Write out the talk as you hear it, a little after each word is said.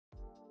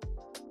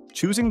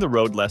Choosing the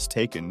road less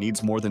taken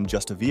needs more than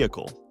just a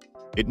vehicle.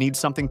 It needs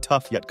something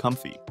tough yet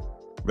comfy,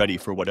 ready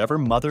for whatever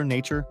Mother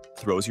Nature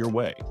throws your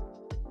way.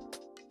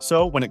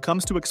 So, when it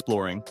comes to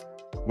exploring,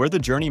 where the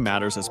journey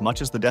matters as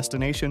much as the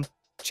destination,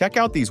 check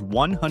out these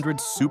 100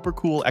 super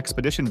cool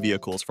expedition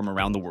vehicles from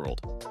around the world.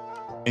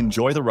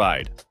 Enjoy the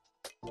ride!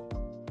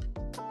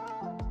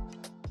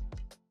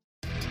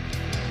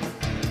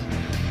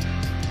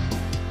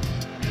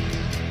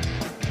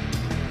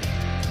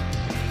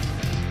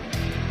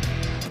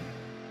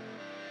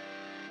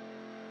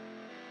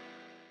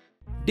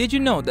 Did you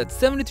know that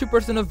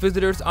 73% of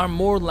visitors are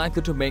more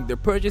likely to make their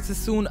purchases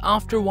soon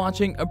after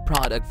watching a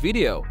product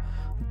video?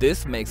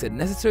 This makes it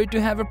necessary to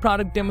have a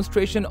product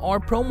demonstration or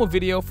promo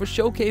video for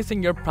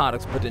showcasing your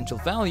product's potential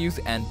values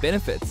and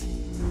benefits.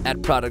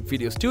 At Product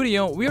Video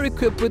Studio, we are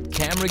equipped with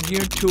camera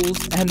gear,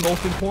 tools, and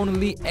most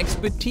importantly,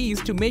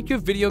 expertise to make your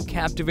video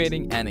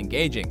captivating and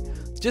engaging.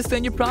 Just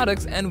send your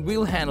products and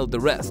we'll handle the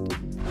rest.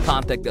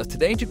 Contact us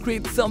today to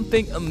create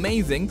something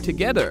amazing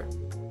together.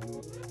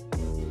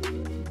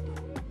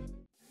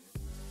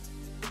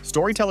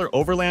 Storyteller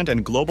Overland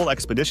and Global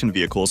Expedition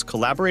Vehicles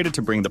collaborated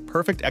to bring the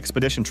perfect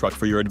expedition truck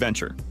for your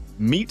adventure.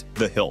 Meet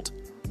the Hilt,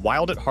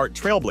 wild at heart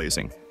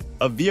trailblazing,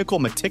 a vehicle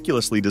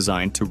meticulously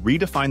designed to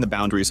redefine the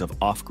boundaries of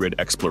off-grid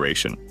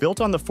exploration.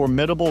 Built on the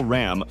formidable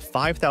Ram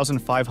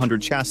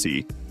 5500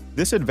 chassis,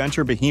 this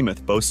adventure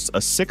behemoth boasts a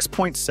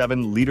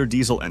 6.7-liter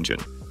diesel engine,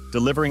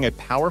 delivering a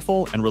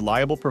powerful and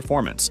reliable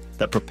performance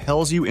that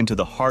propels you into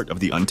the heart of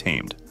the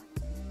untamed.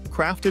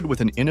 Crafted with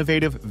an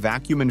innovative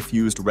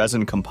vacuum-infused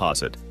resin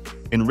composite,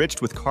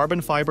 enriched with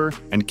carbon fiber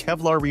and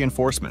Kevlar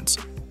reinforcements,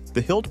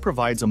 the Hilt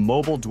provides a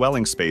mobile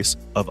dwelling space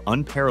of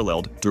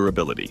unparalleled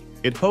durability.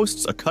 It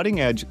hosts a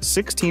cutting-edge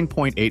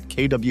 16.8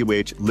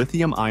 kWh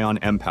lithium-ion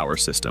M-Power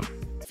system,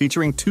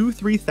 featuring two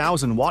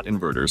 3,000-watt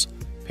inverters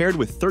paired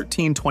with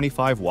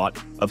 1325-watt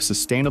of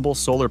sustainable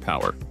solar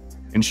power,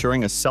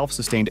 ensuring a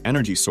self-sustained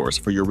energy source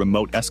for your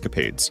remote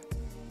escapades.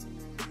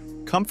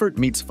 Comfort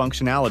meets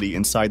functionality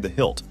inside the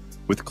Hilt,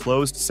 with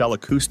closed-cell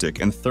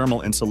acoustic and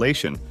thermal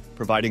insulation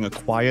providing a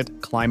quiet,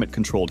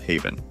 climate-controlled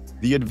haven.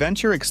 The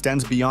adventure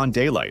extends beyond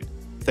daylight,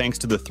 thanks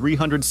to the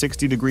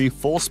 360-degree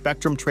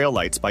full-spectrum trail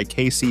lights by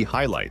KC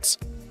Highlights,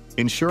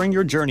 ensuring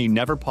your journey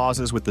never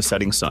pauses with the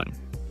setting sun.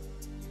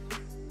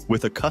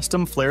 With a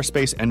custom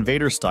FlareSpace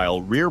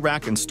Invader-style rear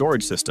rack and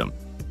storage system,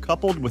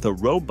 coupled with a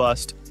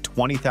robust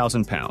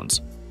 20,000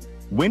 pounds.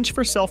 Winch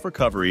for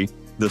self-recovery,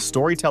 the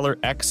Storyteller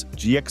X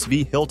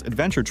GXV Hilt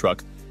adventure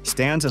truck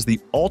stands as the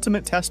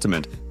ultimate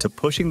testament to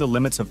pushing the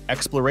limits of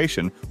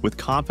exploration with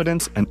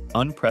confidence and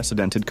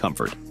unprecedented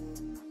comfort.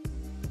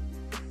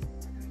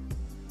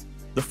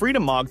 The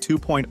Freedom Mog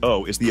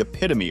 2.0 is the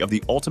epitome of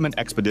the ultimate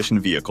expedition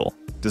vehicle,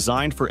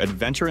 designed for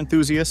adventure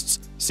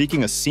enthusiasts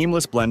seeking a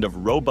seamless blend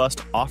of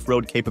robust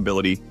off-road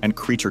capability and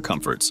creature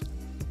comforts.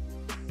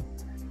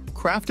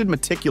 Crafted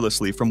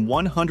meticulously from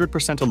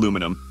 100%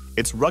 aluminum,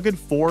 its rugged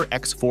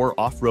 4x4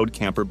 off-road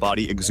camper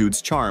body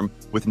exudes charm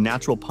with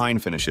natural pine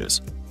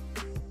finishes.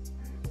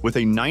 With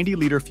a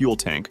 90-liter fuel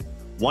tank,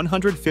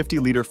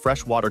 150-liter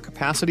freshwater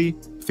capacity,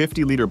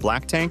 50-liter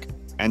black tank,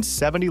 and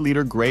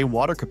 70-liter gray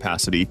water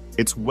capacity,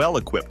 it's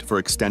well-equipped for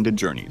extended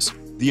journeys.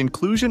 The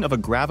inclusion of a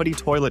gravity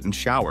toilet and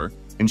shower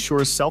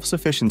ensures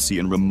self-sufficiency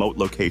in remote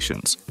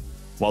locations,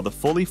 while the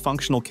fully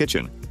functional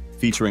kitchen,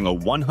 featuring a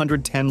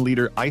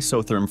 110-liter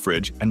isotherm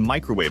fridge and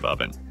microwave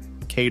oven,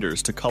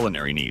 caters to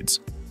culinary needs.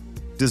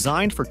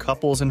 Designed for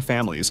couples and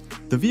families,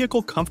 the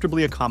vehicle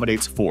comfortably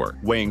accommodates four.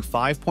 Weighing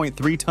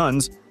 5.3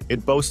 tons,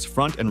 it boasts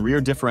front and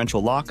rear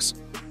differential locks,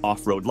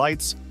 off-road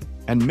lights,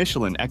 and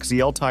Michelin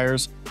XCL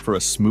tires for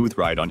a smooth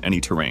ride on any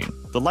terrain.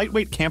 The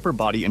lightweight camper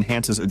body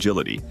enhances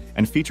agility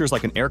and features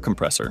like an air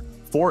compressor,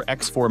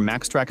 4x4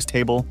 MaxTrax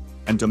table,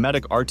 and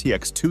Dometic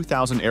RTX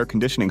 2000 air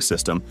conditioning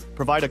system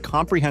provide a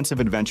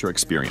comprehensive adventure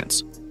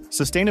experience.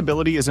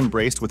 Sustainability is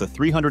embraced with a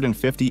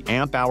 350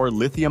 amp-hour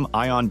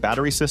lithium-ion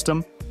battery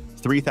system,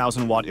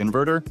 3,000-watt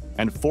inverter,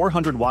 and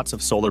 400 watts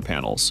of solar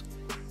panels.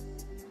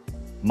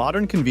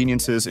 Modern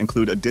conveniences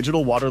include a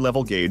digital water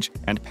level gauge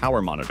and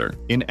power monitor.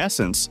 In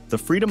essence, the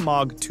Freedom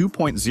Mog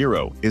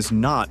 2.0 is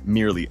not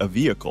merely a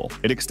vehicle.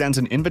 It extends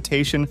an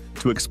invitation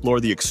to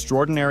explore the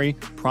extraordinary,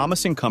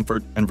 promising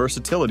comfort and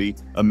versatility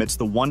amidst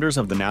the wonders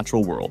of the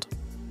natural world.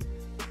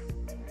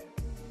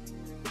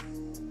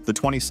 The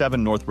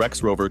 27 North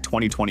Rex Rover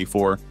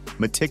 2024,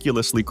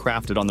 meticulously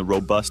crafted on the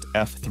robust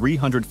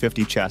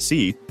F350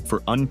 chassis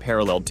for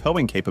unparalleled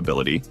towing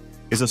capability,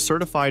 is a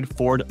certified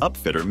Ford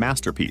upfitter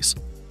masterpiece,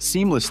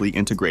 seamlessly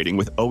integrating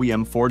with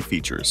OEM Ford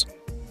features.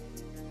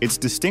 Its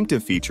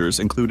distinctive features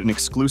include an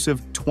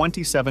exclusive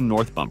 27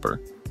 North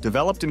bumper,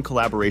 developed in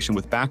collaboration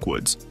with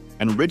Backwoods,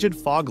 and rigid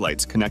fog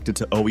lights connected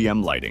to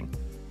OEM lighting,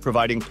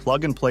 providing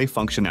plug-and-play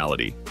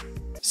functionality.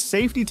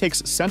 Safety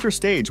takes center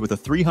stage with a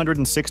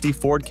 360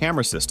 Ford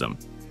camera system,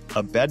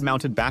 a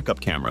bed-mounted backup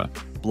camera,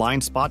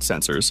 blind spot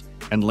sensors,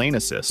 and lane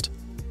assist.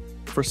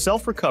 For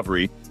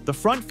self-recovery, the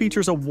front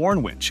features a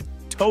Warn winch,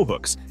 tow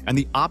hooks and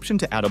the option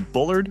to add a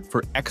bollard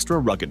for extra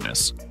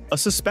ruggedness. A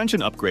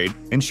suspension upgrade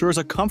ensures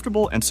a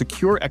comfortable and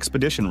secure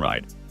expedition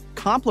ride,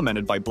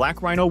 complemented by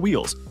Black Rhino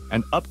wheels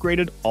and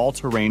upgraded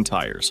all-terrain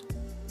tires.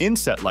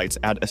 Inset lights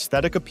add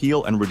aesthetic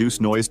appeal and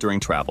reduce noise during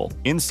travel.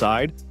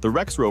 Inside, the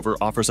Rex Rover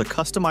offers a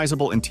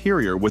customizable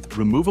interior with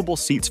removable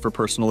seats for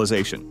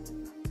personalization.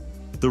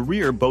 The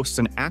rear boasts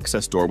an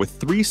access door with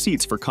 3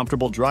 seats for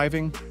comfortable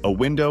driving, a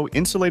window,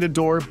 insulated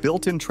door,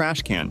 built-in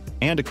trash can,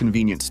 and a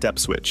convenient step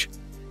switch.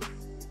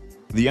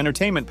 The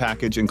entertainment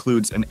package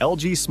includes an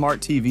LG Smart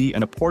TV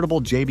and a portable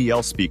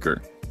JBL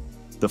speaker.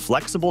 The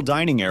flexible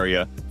dining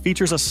area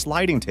features a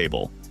sliding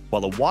table,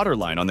 while a water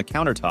line on the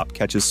countertop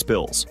catches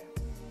spills.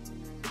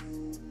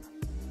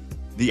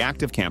 The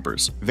Active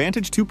Campers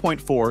Vantage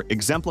 2.4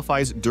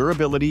 exemplifies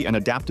durability and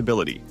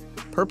adaptability,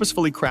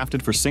 purposefully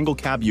crafted for single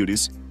cab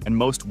utes and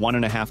most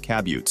 1.5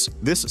 cab utes.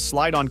 This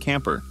slide-on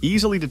camper,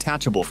 easily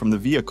detachable from the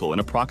vehicle in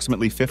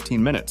approximately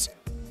 15 minutes,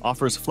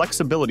 offers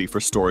flexibility for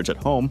storage at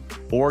home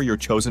or your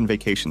chosen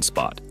vacation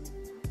spot.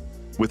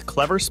 With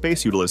clever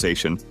space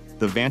utilization,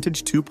 the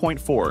Vantage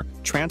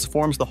 2.4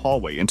 transforms the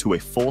hallway into a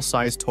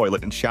full-size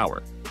toilet and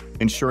shower,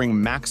 ensuring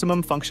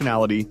maximum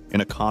functionality in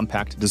a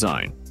compact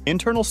design.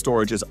 Internal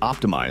storage is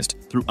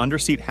optimized through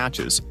underseat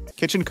hatches,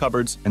 kitchen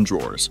cupboards, and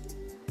drawers.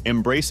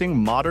 Embracing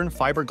modern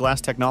fiberglass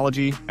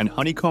technology and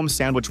honeycomb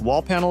sandwich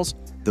wall panels,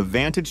 the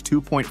Vantage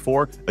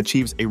 2.4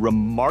 achieves a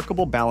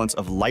remarkable balance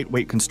of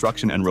lightweight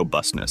construction and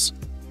robustness.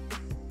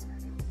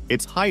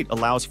 Its height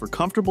allows for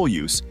comfortable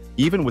use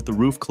even with the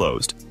roof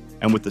closed,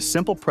 and with the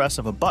simple press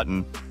of a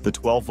button, the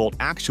 12-volt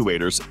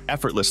actuators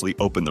effortlessly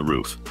open the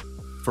roof.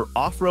 For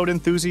off-road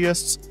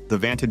enthusiasts, the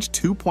Vantage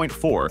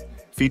 2.4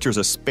 features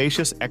a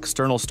spacious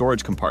external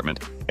storage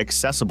compartment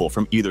accessible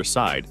from either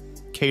side,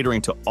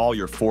 catering to all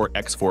your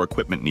 4x4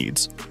 equipment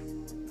needs.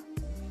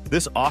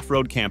 This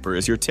off-road camper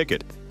is your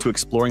ticket to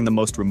exploring the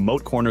most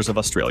remote corners of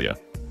Australia,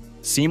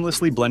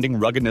 seamlessly blending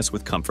ruggedness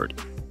with comfort.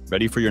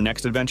 Ready for your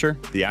next adventure?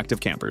 The Active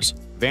Campers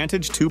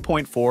Vantage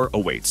 2.4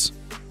 awaits.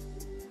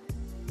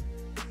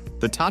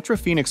 The Tatra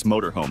Phoenix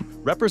motorhome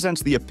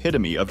represents the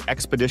epitome of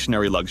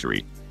expeditionary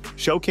luxury,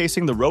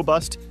 showcasing the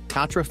robust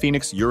Tatra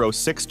Phoenix Euro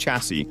 6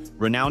 chassis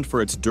renowned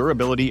for its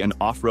durability and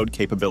off-road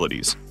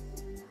capabilities.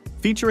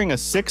 Featuring a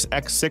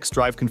 6x6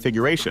 drive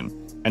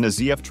configuration and a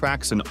ZF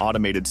Traxxon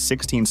automated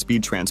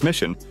 16-speed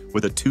transmission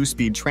with a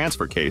 2-speed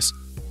transfer case,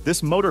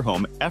 this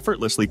motorhome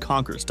effortlessly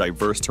conquers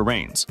diverse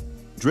terrains.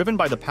 Driven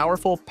by the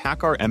powerful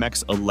PACCAR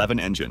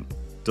MX-11 engine,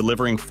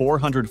 delivering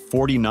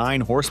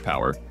 449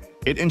 horsepower,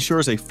 it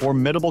ensures a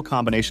formidable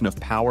combination of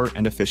power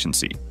and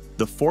efficiency.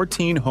 The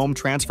 14-home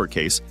transfer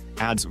case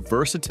adds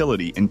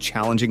versatility in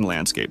challenging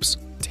landscapes.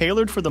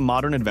 Tailored for the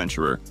modern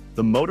adventurer,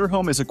 the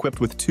motorhome is equipped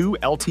with 2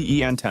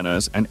 LTE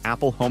antennas and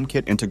Apple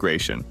HomeKit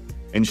integration,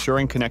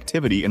 ensuring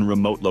connectivity in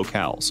remote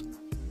locales.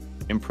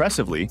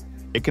 Impressively,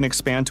 it can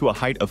expand to a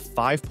height of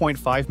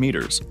 5.5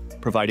 meters,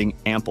 providing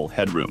ample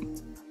headroom.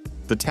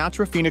 The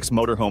Tatra Phoenix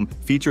motorhome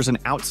features an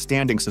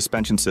outstanding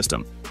suspension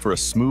system for a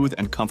smooth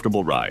and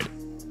comfortable ride.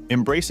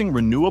 Embracing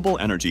renewable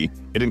energy,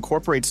 it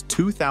incorporates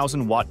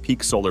 2,000-watt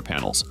peak solar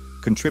panels,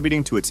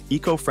 contributing to its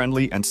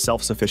eco-friendly and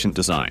self-sufficient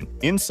design.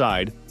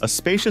 Inside, a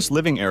spacious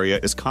living area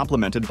is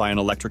complemented by an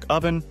electric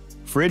oven,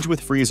 fridge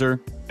with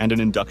freezer, and an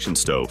induction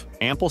stove.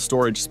 Ample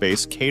storage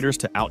space caters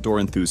to outdoor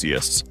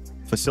enthusiasts,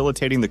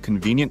 facilitating the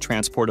convenient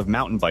transport of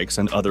mountain bikes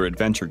and other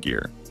adventure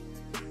gear.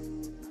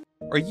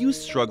 Are you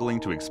struggling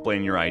to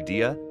explain your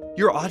idea?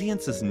 Your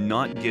audience is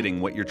not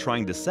getting what you're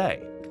trying to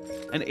say.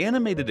 An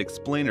animated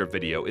explainer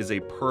video is a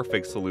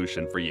perfect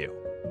solution for you.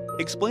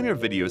 Explainer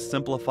video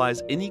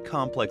simplifies any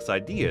complex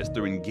ideas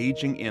through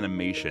engaging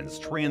animations,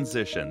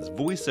 transitions,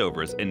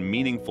 voiceovers, and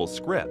meaningful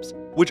scripts,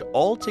 which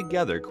all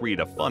together create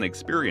a fun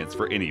experience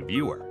for any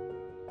viewer.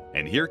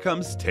 And here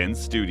comes 10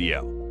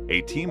 Studio,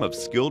 a team of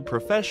skilled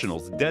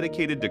professionals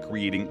dedicated to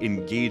creating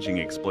engaging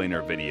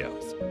explainer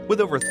videos.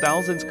 With over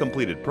thousands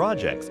completed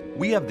projects,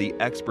 we have the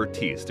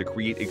expertise to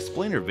create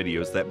explainer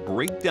videos that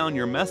break down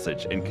your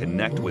message and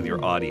connect with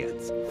your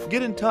audience.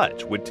 Get in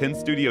touch with 10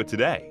 Studio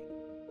today.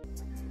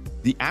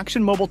 The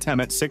Action Mobile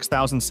Temet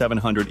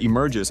 6700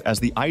 emerges as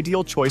the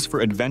ideal choice for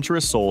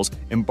adventurous souls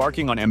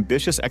embarking on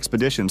ambitious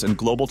expeditions and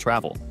global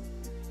travel.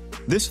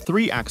 This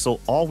 3-axle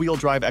all-wheel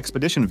drive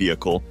expedition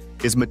vehicle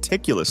is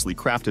meticulously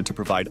crafted to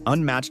provide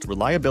unmatched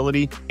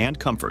reliability and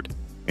comfort,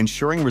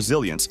 ensuring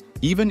resilience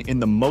even in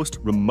the most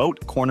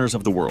remote corners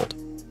of the world.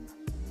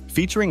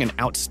 Featuring an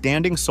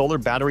outstanding solar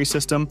battery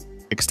system,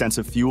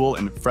 extensive fuel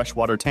and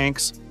freshwater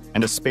tanks,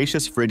 and a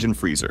spacious fridge and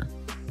freezer,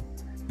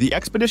 the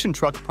Expedition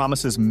truck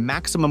promises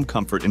maximum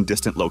comfort in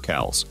distant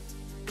locales.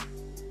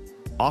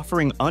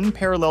 Offering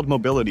unparalleled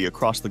mobility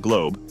across the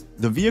globe,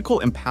 the vehicle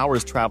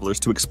empowers travelers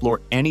to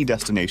explore any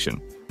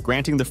destination,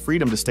 granting the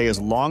freedom to stay as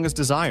long as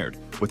desired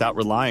without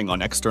relying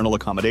on external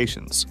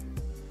accommodations.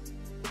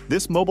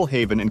 This mobile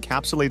haven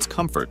encapsulates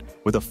comfort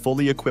with a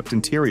fully equipped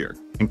interior,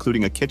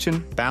 including a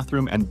kitchen,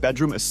 bathroom, and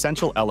bedroom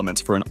essential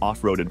elements for an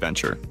off-road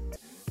adventure.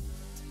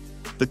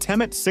 The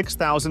Temet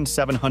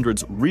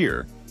 6700's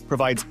rear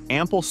provides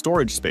ample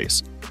storage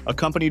space,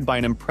 accompanied by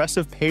an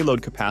impressive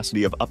payload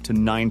capacity of up to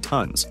 9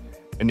 tons,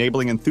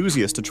 enabling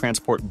enthusiasts to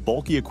transport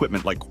bulky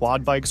equipment like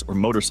quad bikes or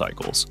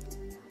motorcycles.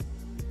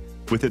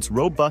 With its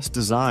robust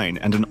design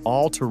and an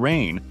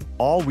all-terrain,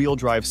 all-wheel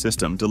drive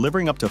system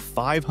delivering up to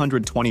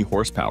 520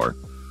 horsepower,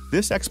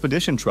 this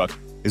expedition truck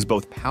is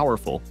both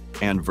powerful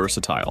and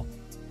versatile.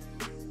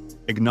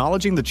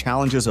 Acknowledging the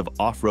challenges of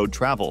off-road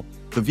travel,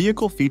 the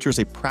vehicle features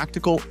a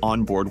practical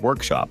onboard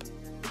workshop.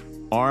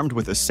 Armed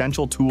with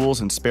essential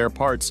tools and spare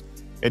parts,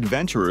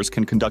 adventurers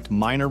can conduct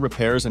minor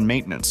repairs and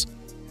maintenance,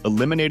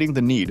 eliminating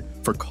the need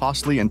for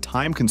costly and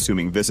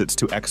time-consuming visits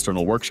to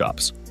external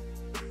workshops.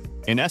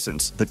 In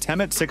essence, the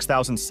Temet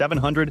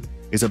 6700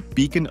 is a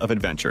beacon of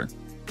adventure,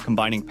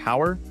 combining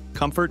power,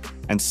 comfort,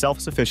 and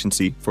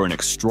self-sufficiency for an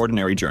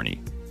extraordinary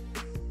journey.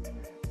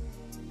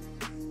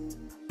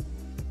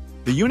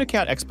 The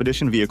Unicat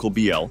Expedition Vehicle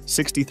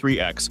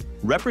BL63X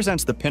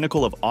represents the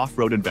pinnacle of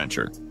off-road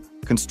adventure,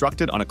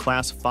 constructed on a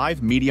Class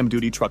 5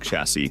 medium-duty truck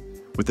chassis,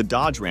 with the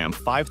Dodge Ram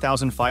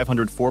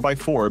 5500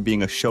 4x4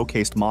 being a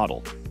showcased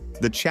model.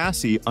 The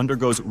chassis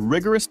undergoes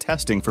rigorous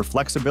testing for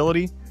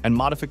flexibility and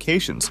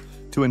modifications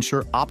to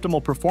ensure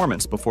optimal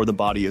performance before the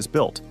body is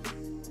built.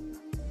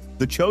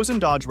 The chosen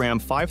Dodge Ram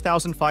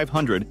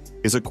 5500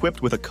 is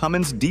equipped with a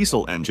Cummins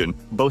diesel engine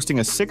boasting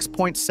a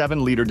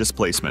 6.7-liter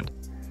displacement,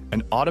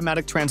 an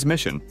automatic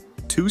transmission,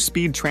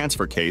 2-speed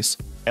transfer case,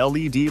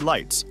 LED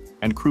lights,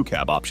 and crew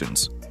cab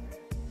options.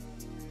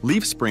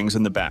 Leaf springs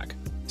in the back,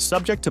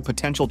 subject to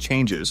potential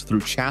changes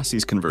through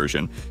chassis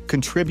conversion,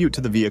 contribute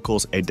to the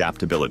vehicle's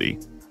adaptability.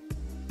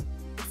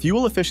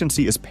 Fuel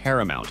efficiency is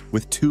paramount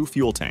with 2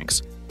 fuel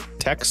tanks,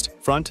 text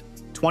front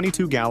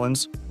 22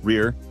 gallons,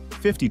 rear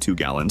 52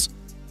 gallons,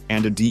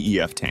 and a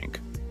DEF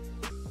tank.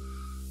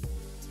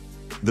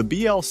 The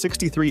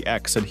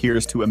BL63X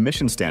adheres to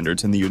emission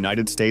standards in the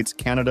United States,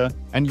 Canada,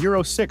 and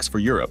Euro 6 for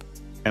Europe,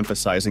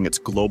 emphasizing its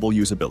global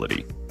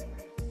usability.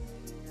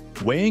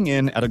 Weighing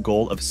in at a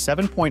goal of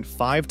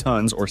 7.5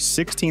 tons or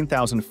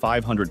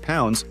 16,500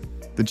 pounds,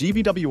 the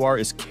GVWR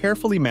is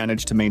carefully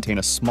managed to maintain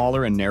a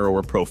smaller and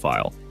narrower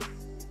profile.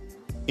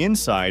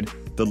 Inside,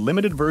 the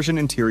limited version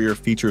interior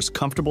features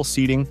comfortable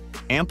seating,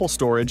 ample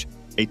storage,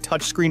 a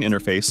touchscreen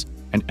interface,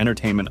 and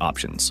entertainment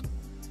options.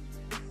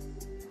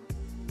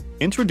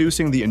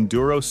 Introducing the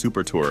Enduro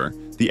Super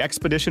Tourer, the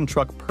expedition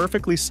truck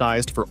perfectly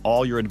sized for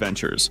all your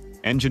adventures.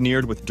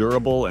 Engineered with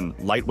durable and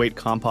lightweight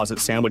composite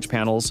sandwich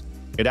panels,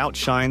 it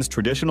outshines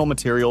traditional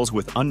materials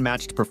with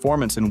unmatched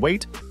performance in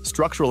weight,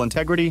 structural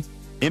integrity,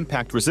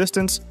 impact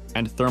resistance,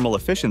 and thermal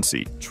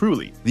efficiency,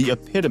 truly the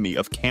epitome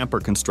of camper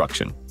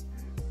construction.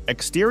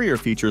 Exterior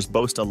features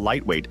boast a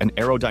lightweight and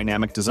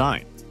aerodynamic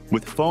design,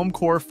 with foam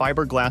core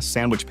fiberglass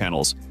sandwich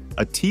panels,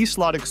 a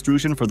T-slot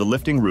extrusion for the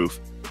lifting roof,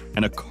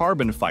 and a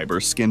carbon fiber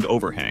skinned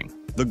overhang.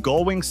 The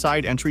gullwing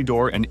side entry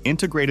door and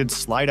integrated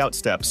slide-out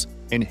steps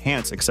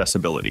enhance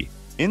accessibility.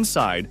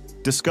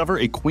 Inside, discover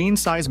a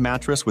queen-size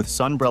mattress with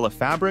sunbrella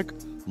fabric,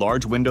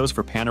 large windows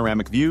for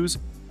panoramic views,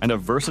 and a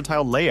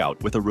versatile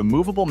layout with a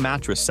removable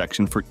mattress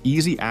section for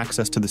easy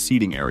access to the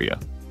seating area.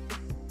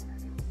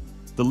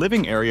 The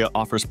living area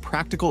offers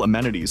practical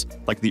amenities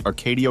like the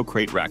Arcadio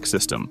crate rack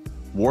system,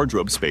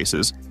 wardrobe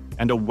spaces,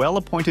 and a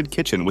well-appointed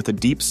kitchen with a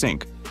deep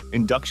sink,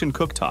 induction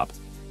cooktop,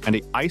 and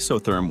an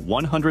isotherm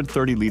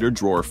 130-liter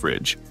drawer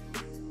fridge.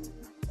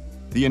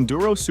 The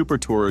Enduro Super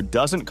Tourer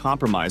doesn't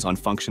compromise on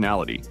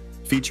functionality,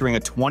 featuring a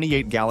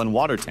 28-gallon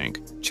water tank,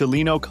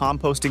 Chilino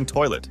composting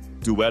toilet,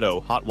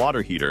 Duetto hot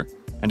water heater,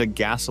 and a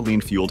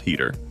gasoline-fueled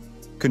heater.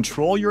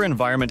 Control your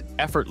environment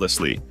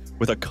effortlessly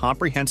with a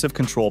comprehensive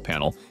control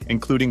panel,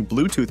 including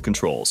Bluetooth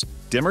controls,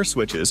 dimmer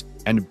switches,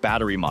 and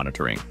battery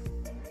monitoring.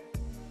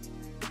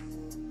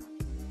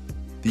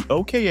 The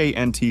OKA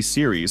NT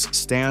series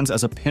stands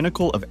as a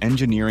pinnacle of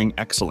engineering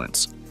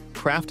excellence,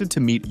 crafted to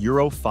meet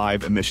Euro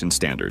 5 emission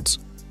standards.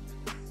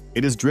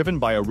 It is driven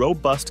by a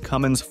robust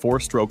Cummins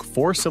 4-stroke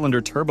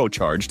 4-cylinder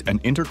turbocharged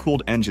and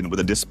intercooled engine with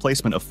a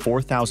displacement of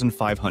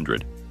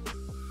 4,500.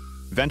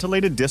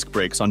 Ventilated disc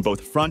brakes on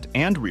both front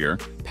and rear,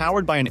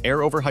 powered by an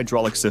air-over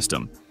hydraulic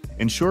system,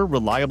 ensure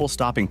reliable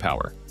stopping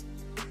power.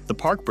 The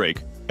park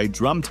brake, a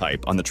drum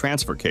type on the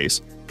transfer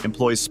case,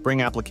 employs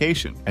spring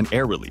application and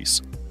air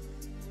release.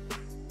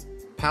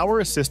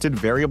 Power-assisted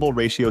variable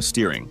ratio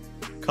steering,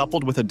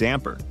 coupled with a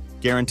damper,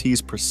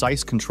 guarantees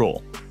precise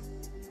control.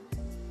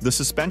 The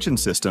suspension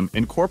system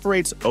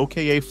incorporates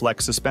OKA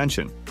Flex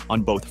suspension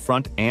on both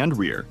front and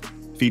rear,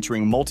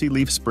 featuring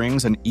multi-leaf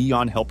springs and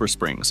Eon helper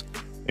springs,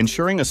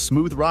 ensuring a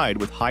smooth ride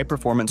with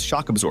high-performance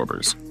shock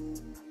absorbers.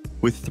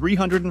 With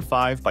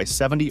 305 by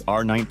 70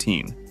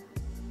 R19,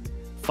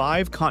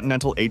 5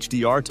 Continental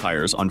HDR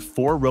tires on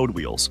 4 road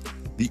wheels,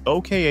 the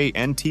OKA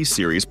NT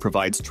series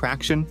provides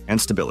traction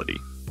and stability.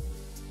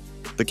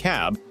 The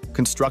cab,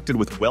 constructed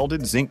with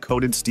welded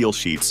zinc-coated steel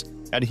sheets,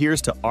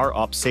 adheres to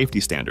ROP safety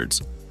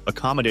standards,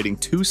 accommodating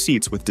 2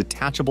 seats with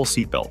detachable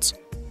seatbelts.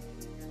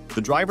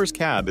 The driver's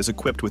cab is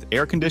equipped with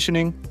air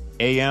conditioning,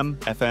 AM,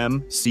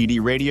 FM, CD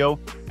radio,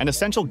 and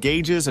essential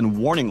gauges and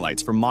warning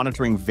lights for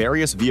monitoring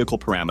various vehicle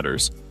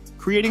parameters,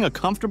 creating a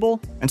comfortable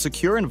and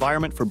secure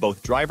environment for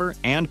both driver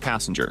and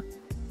passenger.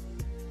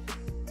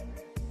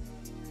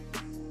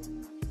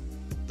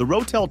 The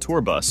Rotel Tour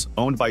Bus,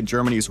 owned by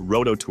Germany's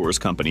Roto Tours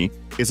company,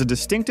 is a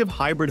distinctive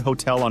hybrid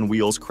hotel on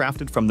wheels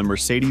crafted from the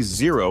Mercedes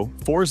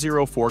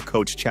 0404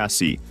 coach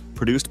chassis,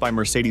 produced by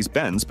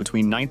Mercedes-Benz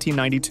between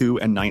 1992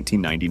 and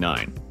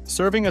 1999.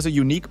 Serving as a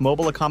unique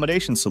mobile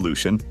accommodation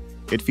solution,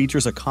 it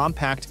features a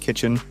compact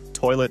kitchen,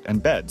 toilet,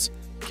 and beds,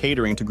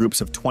 catering to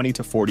groups of 20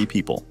 to 40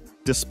 people.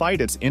 Despite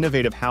its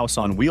innovative house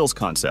on wheels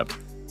concept,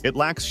 it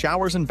lacks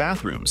showers and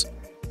bathrooms,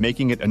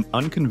 making it an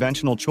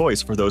unconventional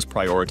choice for those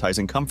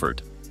prioritizing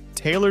comfort.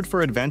 Tailored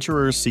for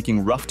adventurers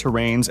seeking rough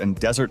terrains and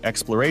desert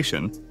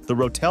exploration, the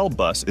Rotel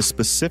bus is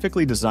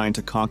specifically designed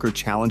to conquer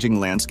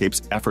challenging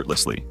landscapes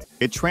effortlessly.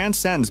 It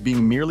transcends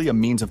being merely a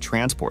means of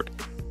transport,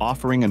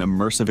 offering an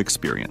immersive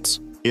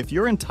experience. If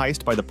you're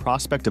enticed by the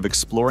prospect of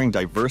exploring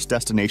diverse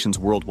destinations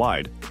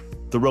worldwide,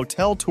 the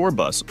Rotel Tour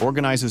Bus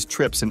organizes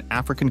trips in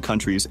African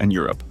countries and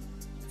Europe.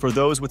 For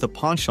those with a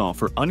penchant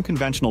for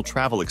unconventional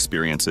travel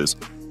experiences,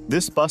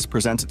 this bus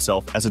presents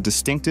itself as a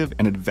distinctive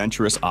and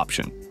adventurous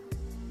option.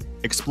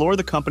 Explore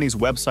the company's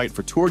website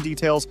for tour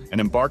details and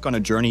embark on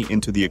a journey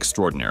into the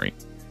extraordinary.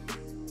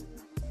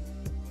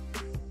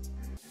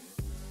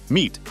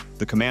 Meet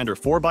the Commander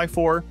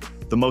 4x4,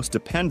 the most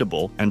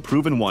dependable and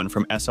proven one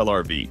from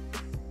SLRV.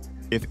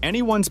 If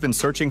anyone's been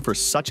searching for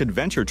such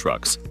adventure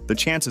trucks, the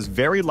chance is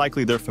very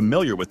likely they're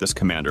familiar with this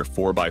Commander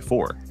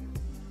 4x4.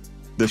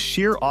 The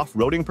sheer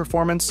off-roading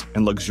performance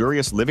and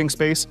luxurious living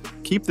space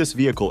keep this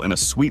vehicle in a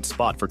sweet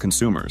spot for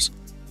consumers.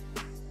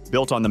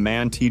 Built on the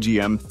MAN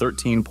TGM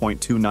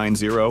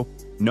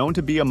 13.290, known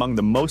to be among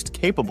the most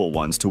capable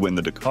ones to win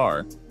the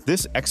Dakar,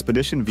 this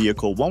expedition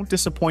vehicle won't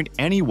disappoint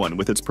anyone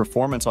with its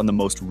performance on the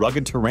most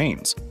rugged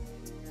terrains.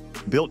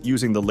 Built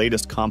using the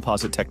latest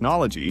composite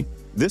technology,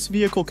 this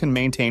vehicle can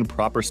maintain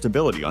proper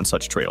stability on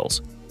such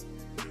trails.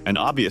 And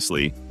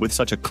obviously, with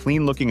such a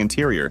clean-looking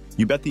interior,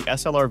 you bet the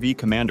SLRV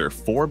Commander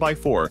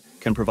 4x4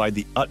 can provide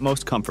the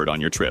utmost comfort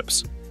on your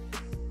trips.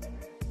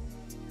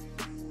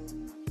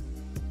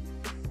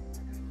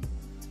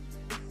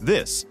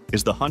 This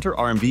is the Hunter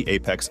RMV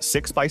Apex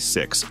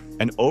 6x6,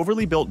 an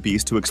overly built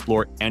beast to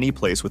explore any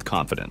place with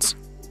confidence.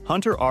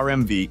 Hunter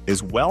RMV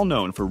is well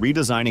known for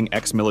redesigning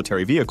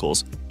ex-military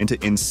vehicles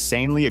into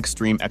insanely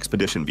extreme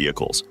expedition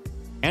vehicles.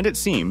 And it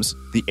seems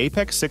the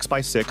Apex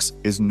 6x6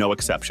 is no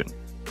exception.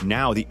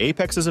 Now the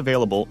Apex is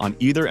available on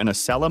either an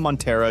Acela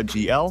Montera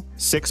GL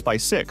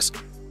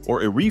 6x6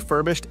 or a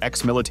refurbished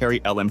ex-military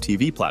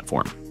LMTV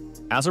platform.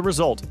 As a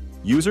result,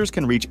 users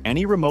can reach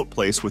any remote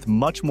place with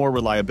much more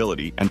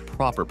reliability and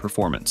proper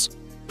performance.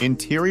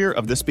 Interior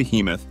of this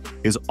behemoth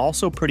is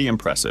also pretty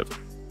impressive,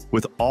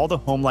 with all the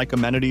home-like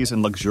amenities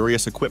and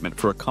luxurious equipment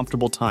for a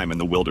comfortable time in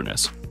the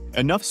wilderness.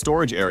 Enough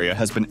storage area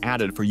has been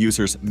added for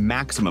users'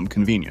 maximum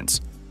convenience,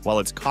 while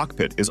its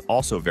cockpit is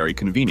also very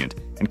convenient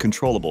and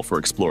controllable for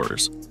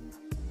explorers.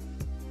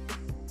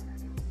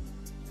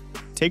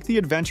 Take the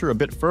adventure a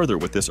bit further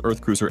with this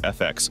Earthcruiser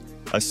FX,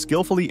 a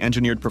skillfully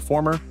engineered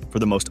performer for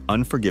the most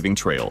unforgiving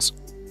trails.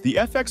 The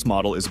FX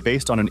model is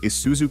based on an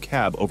Isuzu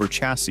cab over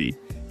chassis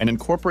and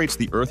incorporates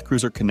the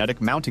Earthcruiser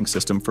kinetic mounting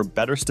system for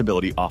better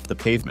stability off the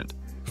pavement.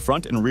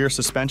 Front and rear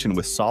suspension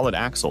with solid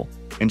axle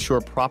ensure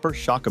proper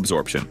shock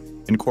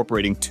absorption,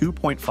 incorporating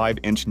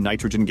 2.5-inch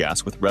nitrogen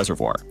gas with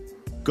reservoir.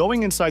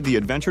 Going inside the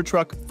adventure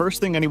truck, first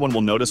thing anyone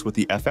will notice with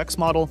the FX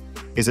model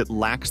is it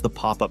lacks the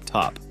pop-up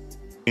top.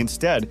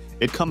 Instead,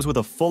 it comes with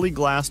a fully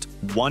glassed,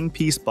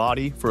 one-piece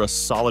body for a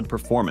solid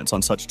performance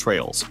on such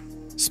trails.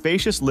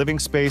 Spacious living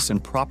space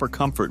and proper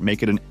comfort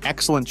make it an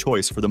excellent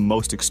choice for the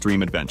most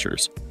extreme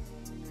adventures.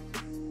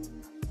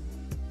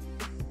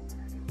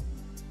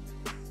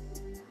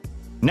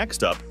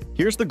 Next up,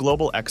 here's the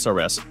Global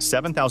XRS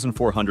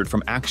 7400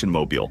 from Action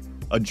Mobile,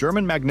 a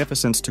German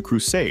magnificence to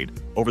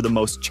crusade over the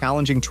most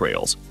challenging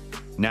trails.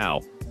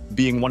 Now,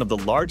 being one of the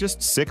largest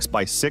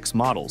 6x6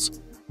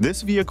 models,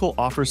 this vehicle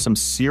offers some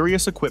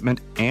serious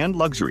equipment and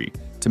luxury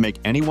to make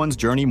anyone's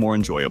journey more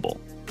enjoyable.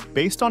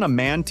 Based on a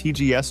MAN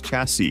TGS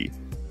chassis,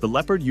 the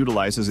Leopard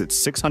utilizes its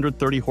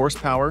 630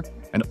 horsepower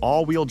and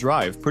all-wheel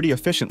drive pretty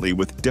efficiently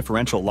with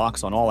differential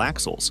locks on all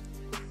axles.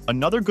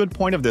 Another good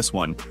point of this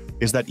one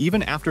is that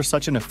even after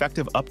such an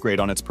effective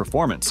upgrade on its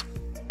performance,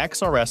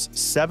 XRS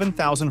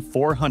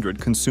 7400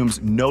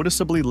 consumes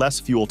noticeably less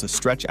fuel to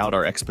stretch out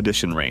our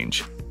expedition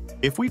range.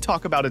 If we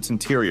talk about its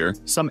interior,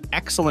 some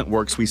excellent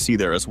works we see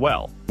there as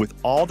well, with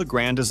all the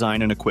grand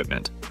design and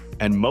equipment.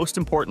 And most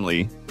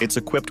importantly, it's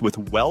equipped with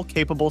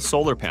well-capable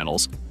solar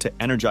panels to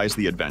energize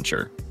the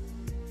adventure.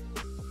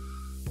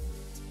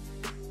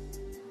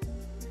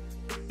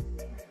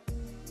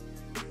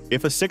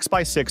 If a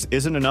 6x6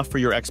 isn't enough for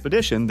your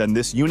expedition, then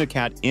this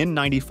Unicat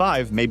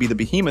N95 may be the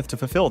behemoth to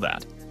fulfill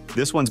that.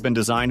 This one's been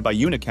designed by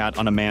Unicat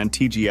on a MAN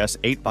TGS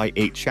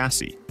 8x8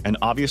 chassis, and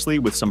obviously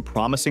with some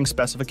promising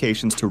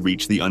specifications to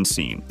reach the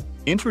unseen.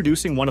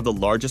 Introducing one of the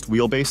largest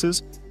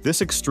wheelbases,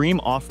 this extreme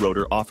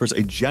off-roader offers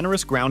a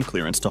generous ground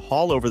clearance to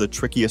haul over the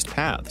trickiest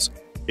paths.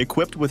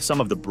 Equipped with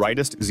some of the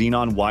brightest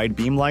xenon wide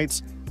beam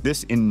lights,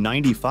 This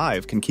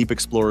N95 can keep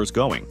explorers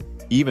going,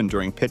 even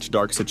during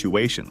pitch-dark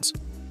situations.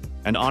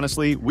 And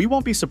honestly, we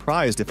won't be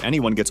surprised if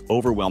anyone gets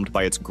overwhelmed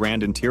by its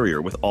grand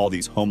interior with all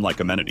these home-like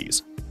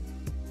amenities.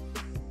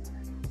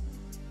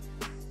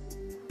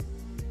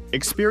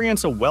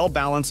 Experience a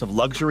well-balance of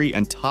luxury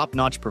and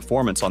top-notch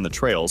performance on the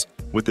trails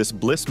with this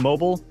Bliss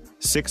Mobile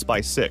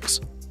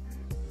 6x6.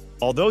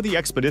 Although the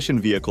Expedition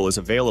vehicle is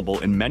available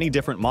in many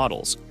different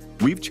models,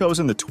 we've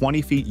chosen the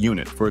 20-feet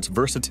unit for its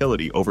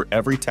versatility over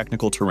every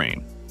technical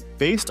terrain.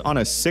 Based on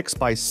a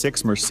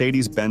 6x6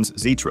 Mercedes-Benz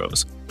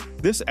Zetros,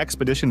 this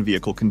Expedition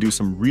vehicle can do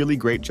some really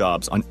great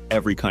jobs on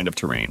every kind of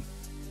terrain.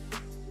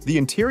 The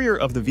interior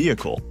of the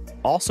vehicle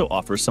also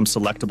offers some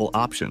selectable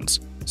options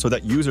so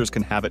that users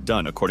can have it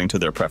done according to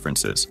their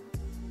preferences.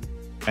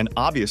 And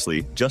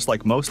obviously, just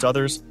like most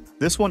others,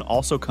 this one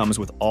also comes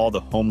with all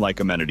the home-like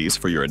amenities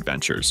for your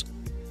adventures.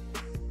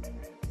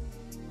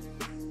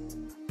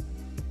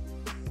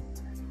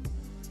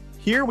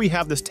 Here we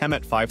have this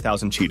Temet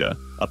 5000 Cheetah,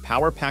 a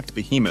power-packed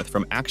behemoth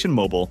from Action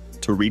Mobile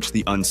to reach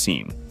the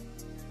unseen.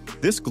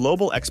 This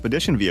global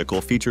expedition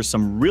vehicle features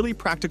some really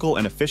practical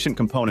and efficient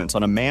components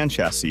on a man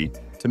chassis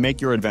to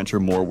make your adventure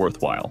more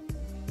worthwhile.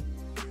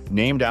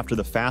 Named after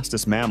the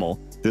fastest mammal,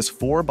 this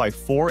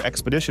 4x4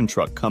 expedition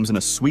truck comes in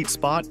a sweet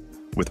spot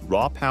with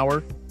raw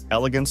power,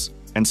 elegance,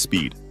 and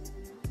speed.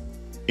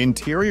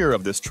 Interior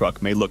of this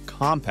truck may look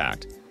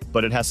compact,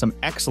 but it has some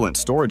excellent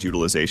storage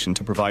utilization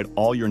to provide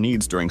all your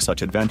needs during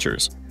such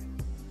adventures.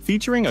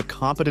 Featuring a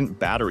competent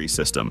battery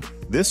system,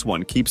 this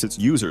one keeps its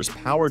users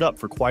powered up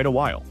for quite a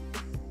while.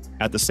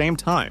 At the same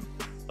time,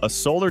 a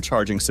solar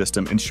charging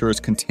system ensures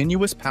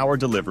continuous power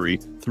delivery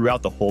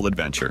throughout the whole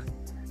adventure.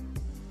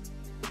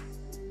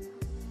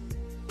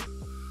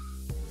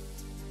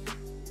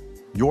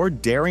 Your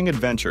daring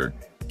adventure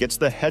gets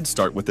the head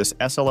start with this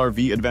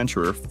SLRV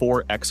Adventurer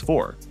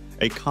 4x4,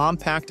 a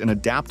compact and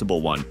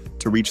adaptable one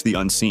to reach the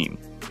unseen.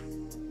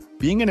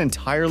 Being an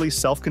entirely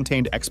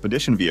self-contained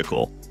expedition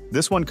vehicle,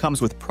 this one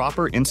comes with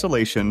proper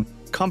insulation,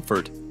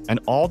 comfort, and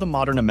all the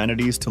modern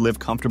amenities to live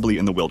comfortably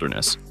in the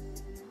wilderness.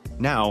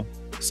 Now,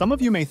 some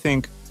of you may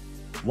think,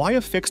 why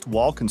a fixed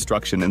wall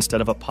construction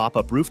instead of a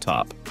pop-up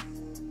rooftop?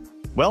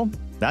 Well,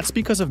 that's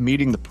because of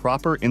meeting the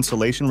proper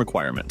insulation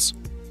requirements.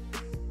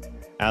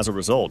 As a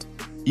result,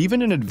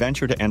 even an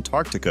adventure to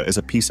Antarctica is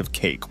a piece of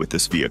cake with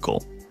this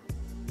vehicle.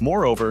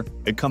 Moreover,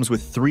 it comes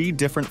with 3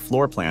 different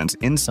floor plans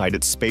inside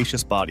its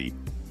spacious body,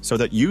 so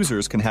that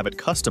users can have it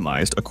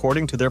customized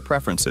according to their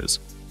preferences.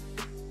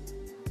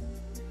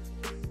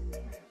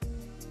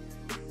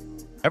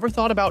 Ever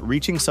thought about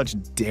reaching such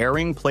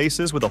daring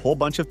places with a whole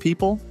bunch of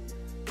people?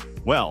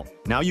 Well,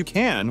 now you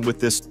can with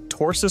this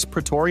Torsus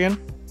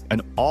Praetorian,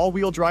 an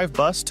all-wheel drive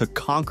bus to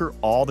conquer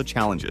all the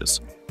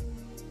challenges.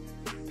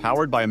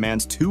 Powered by a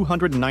man's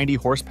 290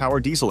 horsepower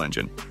diesel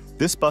engine,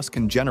 this bus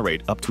can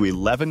generate up to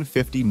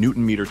 1150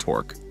 Newton-meter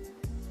torque.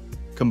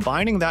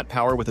 Combining that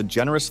power with a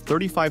generous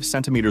 35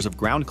 centimeters of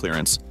ground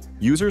clearance,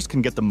 users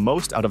can get the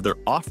most out of their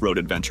off-road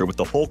adventure with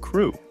the whole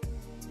crew.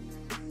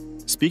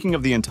 Speaking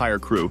of the entire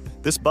crew,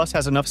 this bus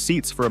has enough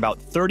seats for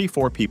about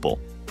 34 people.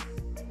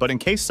 But in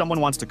case someone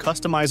wants to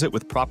customize it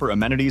with proper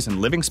amenities and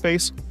living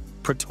space,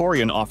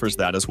 Praetorian offers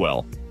that as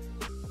well.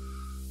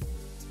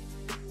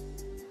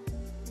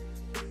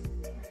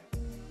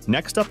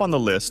 Next up on the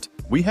list,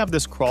 we have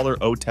this Crawler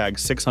OTAG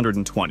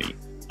 620,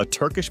 a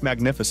Turkish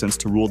magnificence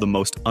to rule the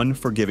most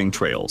unforgiving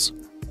trails.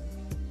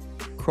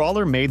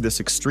 Crawler made this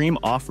extreme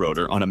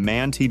off-roader on a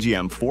MAN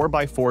TGM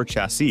 4x4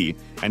 chassis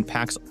and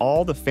packs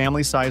all the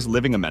family-size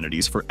living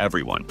amenities for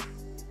everyone.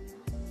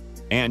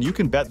 And you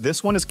can bet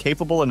this one is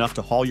capable enough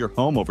to haul your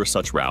home over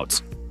such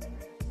routes.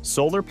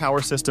 Solar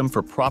power system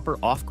for proper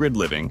off-grid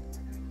living,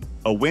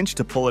 a winch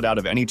to pull it out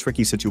of any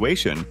tricky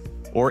situation,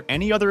 or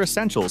any other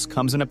essentials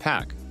comes in a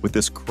pack with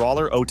this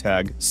Crawler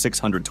OTAG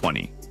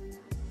 620.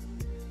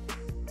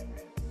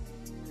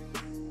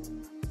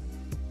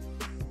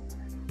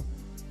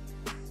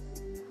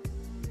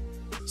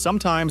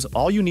 Sometimes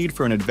all you need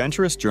for an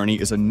adventurous journey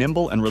is a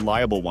nimble and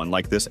reliable one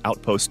like this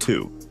Outpost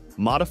 2,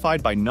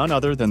 modified by none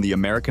other than the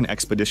American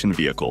Expedition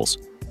vehicles.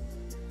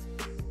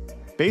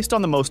 Based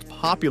on the most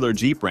popular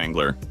Jeep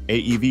Wrangler,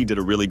 AEV did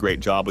a really great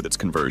job with its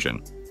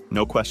conversion.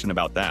 No question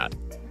about that.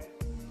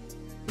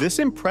 This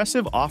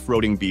impressive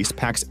off-roading beast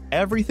packs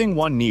everything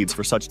one needs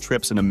for such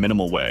trips in a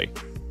minimal way.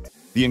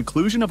 The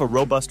inclusion of a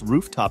robust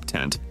rooftop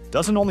tent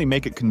doesn't only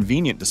make it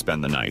convenient to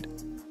spend the night,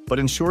 but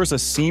ensures a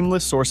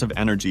seamless source of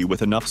energy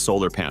with enough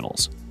solar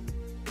panels.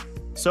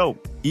 So,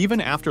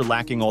 even after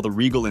lacking all the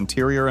regal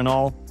interior and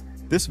all,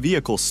 this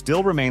vehicle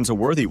still remains a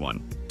worthy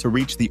one to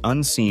reach the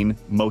unseen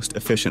most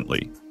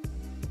efficiently.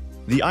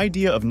 The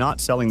idea of not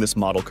selling this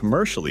model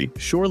commercially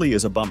surely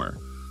is a bummer,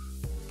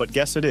 but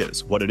guess it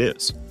is what it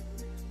is.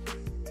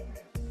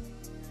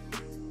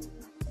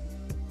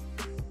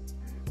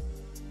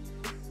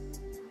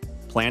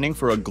 Planning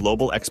for a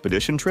global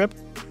expedition trip?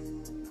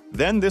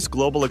 Then this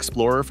Global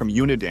Explorer from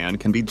Unidan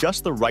can be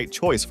just the right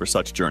choice for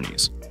such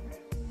journeys.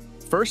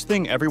 First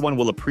thing everyone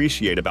will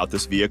appreciate about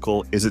this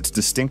vehicle is its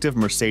distinctive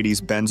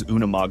Mercedes-Benz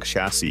Unimog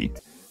chassis.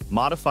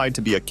 modified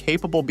to be a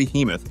capable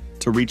behemoth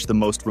to reach the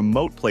most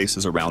remote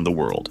places around the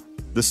world.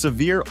 The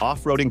severe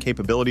off-roading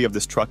capability of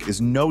this truck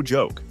is no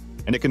joke,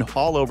 and it can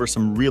haul over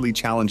some really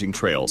challenging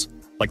trails,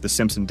 like the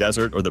Simpson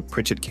Desert or the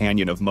Pritchett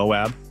Canyon of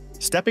Moab.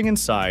 Stepping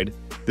inside,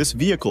 this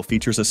vehicle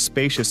features a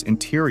spacious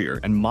interior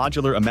and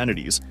modular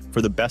amenities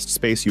for the best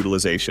space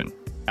utilization.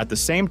 At the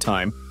same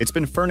time, it's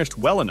been furnished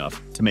well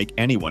enough to make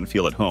anyone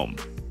feel at home.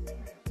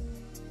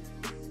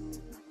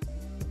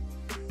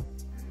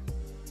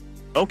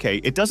 Okay,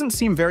 it doesn't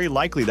seem very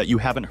likely that you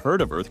haven't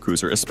heard of Earth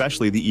Cruiser,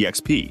 especially the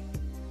EXP.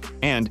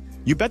 And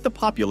you bet the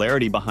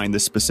popularity behind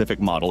this specific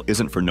model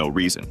isn't for no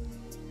reason.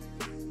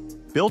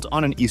 Built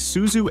on an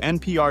Isuzu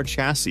NPR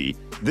chassis,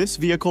 this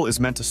vehicle is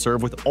meant to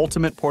serve with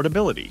ultimate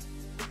portability.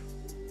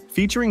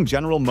 Featuring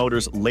General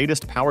Motors'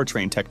 latest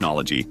powertrain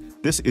technology,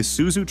 this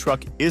Isuzu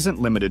truck isn't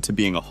limited to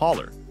being a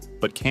hauler,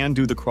 but can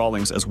do the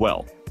crawlings as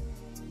well.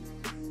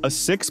 A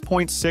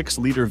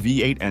 6.6-liter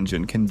V8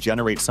 engine can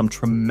generate some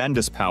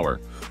tremendous power,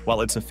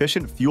 while its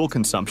efficient fuel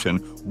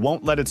consumption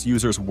won't let its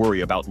users worry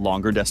about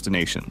longer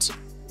destinations.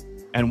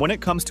 And when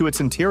it comes to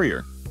its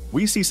interior,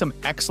 we see some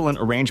excellent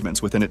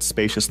arrangements within its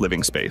spacious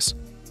living space.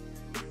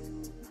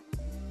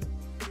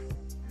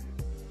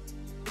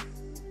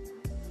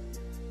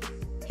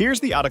 Here's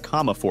the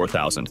Atacama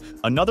 4000,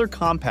 another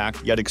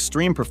compact yet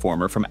extreme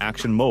performer from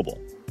Action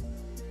Mobile.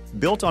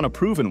 Built on a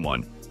proven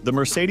one, the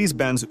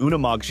Mercedes-Benz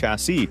Unimog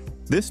chassis,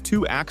 this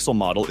two-axle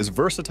model is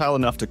versatile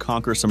enough to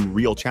conquer some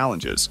real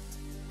challenges.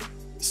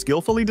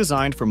 Skillfully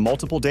designed for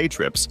multiple day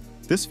trips,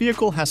 this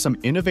vehicle has some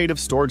innovative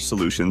storage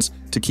solutions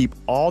to keep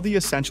all the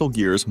essential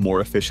gears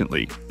more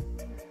efficiently.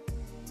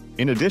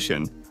 In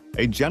addition,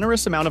 a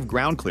generous amount of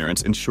ground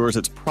clearance ensures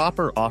its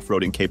proper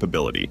off-roading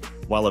capability,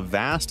 while a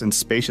vast and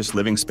spacious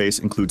living space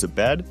includes a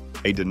bed,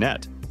 a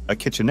dinette, a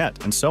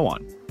kitchenette, and so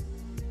on.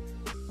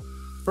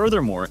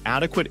 Furthermore,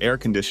 adequate air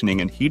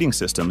conditioning and heating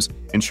systems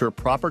ensure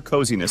proper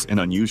coziness in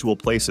unusual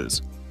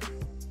places.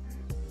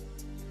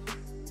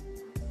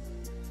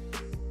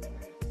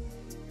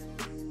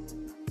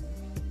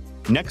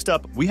 Next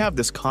up, we have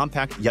this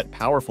compact yet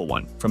powerful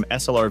one from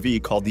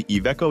SLRV called the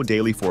Iveco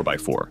Daily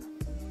 4x4.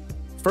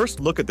 First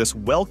look at this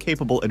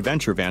well-capable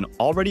adventure van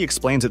already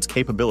explains its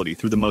capability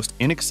through the most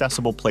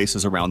inaccessible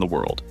places around the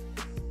world.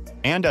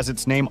 And as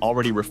its name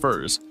already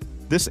refers,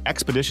 this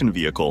expedition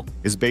vehicle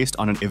is based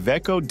on an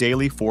Iveco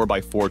Daily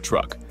 4x4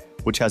 truck,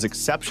 which has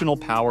exceptional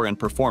power and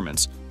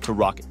performance to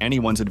rock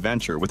anyone's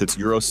adventure with its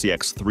Euro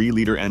CX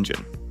 3-liter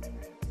engine.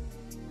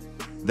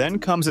 Then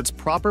comes its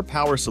proper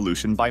power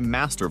solution by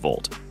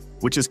Mastervolt,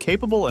 which is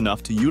capable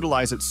enough to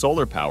utilize its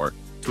solar power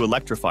to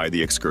electrify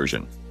the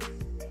excursion.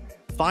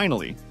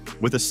 Finally,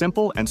 with a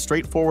simple and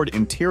straightforward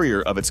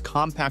interior of its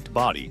compact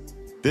body,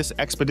 this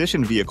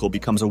expedition vehicle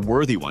becomes a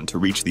worthy one to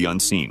reach the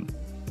unseen.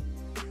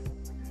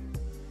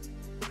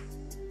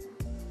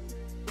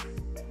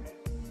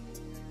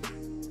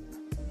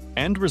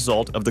 End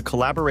result of the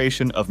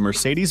collaboration of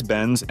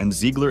Mercedes-Benz and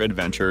Ziegler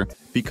Adventure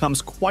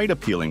becomes quite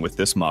appealing with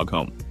this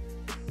moghome.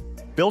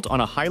 Built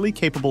on a highly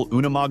capable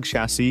Unimog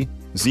chassis,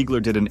 Ziegler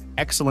did an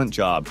excellent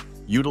job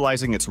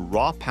utilizing its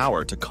raw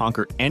power to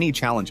conquer any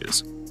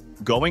challenges.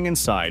 Going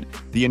inside,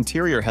 the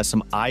interior has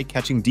some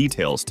eye-catching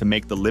details to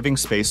make the living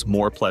space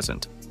more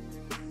pleasant.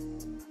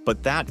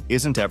 But that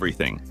isn't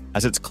everything,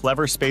 as its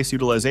clever space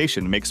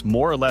utilization makes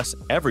more or less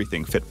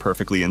everything fit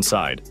perfectly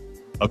inside.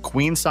 A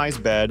queen-size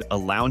bed, a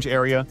lounge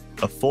area,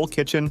 a full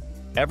kitchen,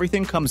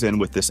 everything comes in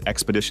with this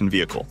expedition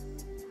vehicle.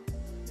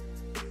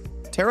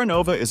 Terra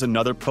Nova is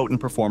another potent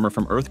performer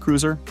from Earth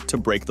Cruiser to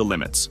break the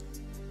limits.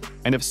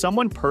 And if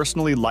someone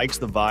personally likes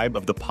the vibe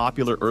of the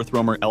popular Earth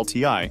Roamer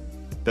LTI,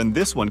 then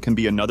this one can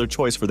be another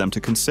choice for them to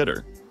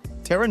consider.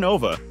 Terra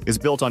Nova is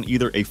built on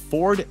either a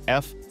Ford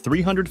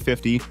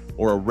F350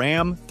 or a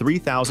Ram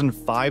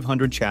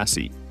 3500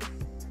 chassis.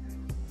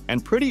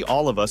 And pretty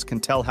all of us can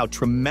tell how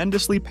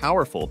tremendously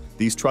powerful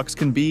these trucks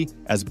can be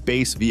as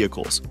base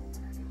vehicles.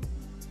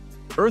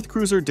 Earth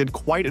Cruiser did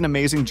quite an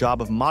amazing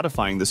job of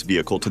modifying this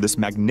vehicle to this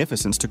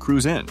magnificence to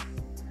cruise in.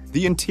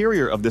 The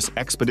interior of this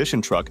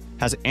expedition truck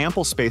has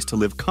ample space to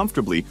live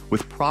comfortably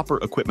with proper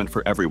equipment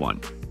for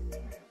everyone.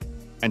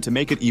 And to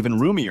make it even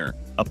roomier,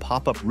 a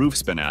pop-up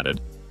roof's been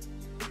added.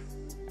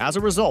 As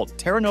a result,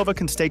 Terra Nova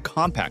can stay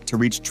compact to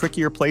reach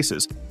trickier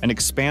places and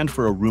expand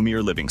for a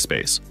roomier living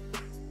space.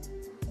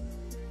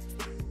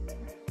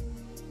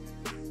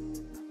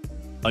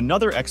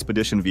 Another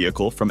expedition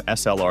vehicle from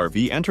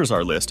SLRV enters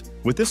our list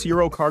with this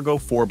Eurocargo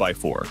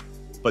 4x4,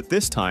 but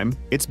this time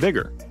it's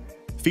bigger.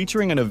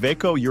 Featuring an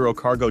Iveco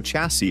Eurocargo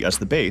chassis as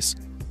the base,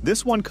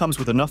 this one comes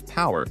with enough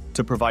power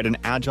to provide an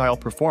agile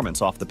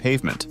performance off the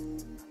pavement.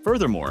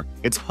 Furthermore,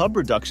 its hub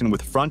reduction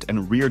with front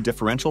and rear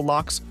differential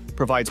locks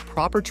provides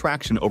proper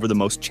traction over the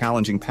most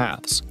challenging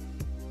paths.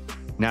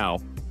 Now,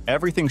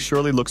 everything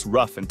surely looks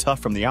rough and tough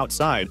from the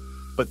outside,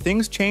 but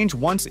things change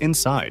once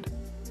inside.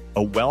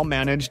 A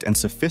well-managed and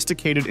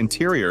sophisticated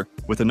interior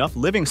with enough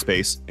living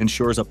space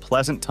ensures a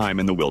pleasant time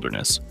in the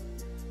wilderness.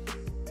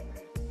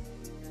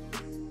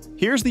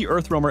 Here's the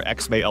Earthroamer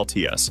X-Bay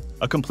LTS,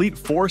 a complete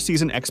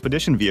 4-season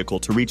expedition vehicle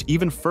to reach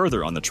even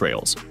further on the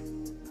trails.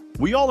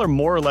 We all are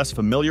more or less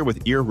familiar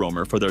with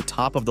Earroamer for their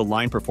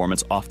top-of-the-line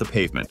performance off the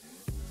pavement.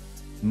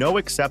 No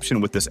exception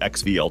with this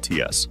XV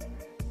LTS.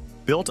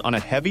 Built on a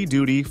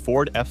heavy-duty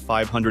Ford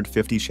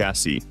F550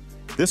 chassis,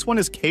 this one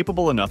is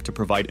capable enough to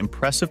provide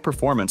impressive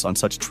performance on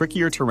such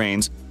trickier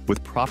terrains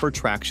with proper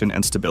traction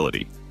and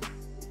stability.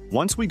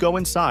 Once we go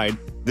inside,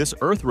 this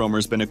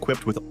Earthroamer's been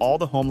equipped with all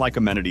the home-like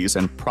amenities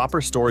and proper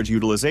storage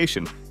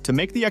utilization to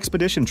make the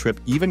expedition trip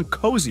even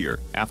cozier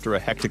after a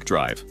hectic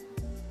drive.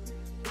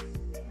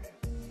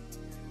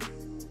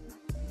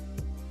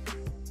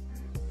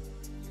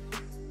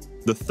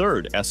 The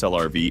third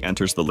SLRV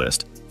enters the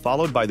list,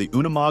 followed by the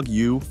Unimog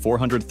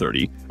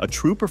U430, a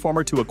true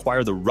performer to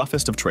acquire the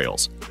roughest of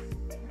trails.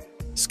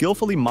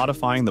 Skillfully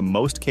modifying the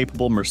most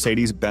capable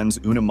Mercedes-Benz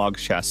Unimog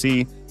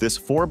chassis, this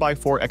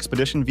 4x4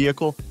 expedition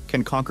vehicle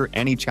can conquer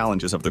any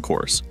challenges of the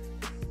course.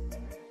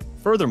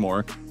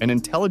 Furthermore, an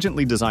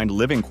intelligently designed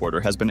living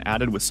quarter has been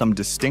added with some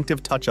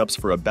distinctive touch-ups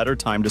for a better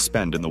time to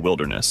spend in the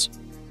wilderness.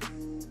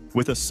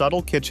 With a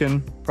subtle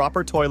kitchen,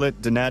 proper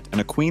toilet, dinette, and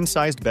a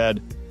queen-sized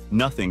bed,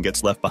 nothing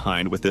gets left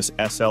behind with this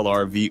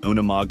SLRV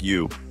Unimog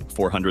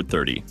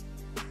U430.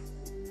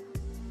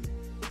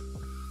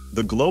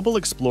 The Global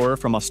Explorer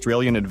from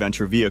Australian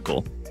Adventure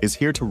Vehicle is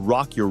here to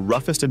rock your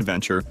roughest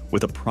adventure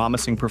with a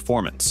promising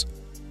performance.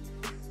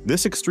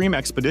 This extreme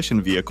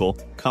expedition vehicle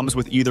comes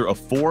with either a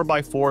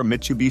 4x4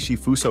 Mitsubishi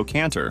Fuso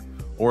Canter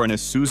or an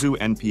Isuzu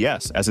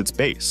NPS as its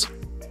base.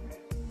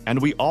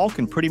 And we all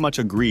can pretty much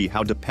agree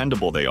how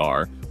dependable they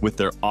are with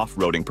their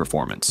off-roading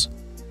performance.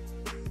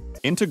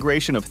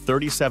 Integration of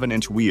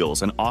 37-inch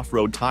wheels and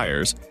off-road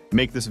tires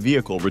make this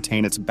vehicle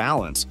retain its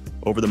balance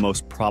over the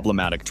most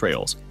problematic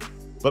trails.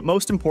 But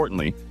most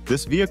importantly,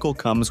 this vehicle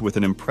comes with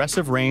an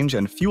impressive range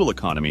and fuel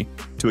economy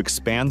to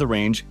expand the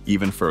range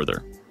even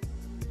further.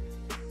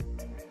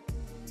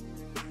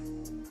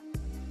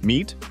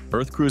 Meet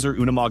Earthcruiser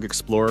Unimog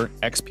Explorer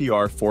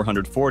XPR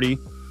 440,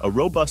 a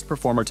robust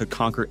performer to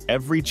conquer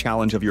every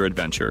challenge of your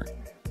adventure.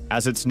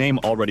 As its name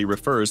already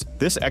refers,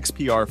 this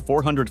XPR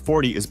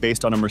 440 is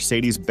based on a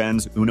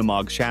Mercedes-Benz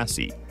Unimog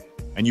chassis,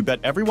 and you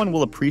bet everyone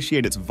will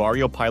appreciate its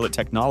Vario Pilot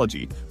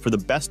technology for the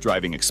best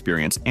driving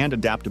experience and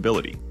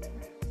adaptability.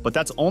 But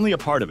that's only a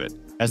part of it,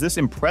 as this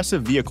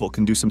impressive vehicle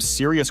can do some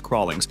serious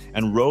crawlings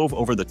and rove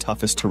over the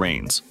toughest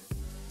terrains.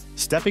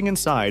 Stepping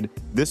inside,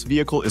 this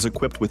vehicle is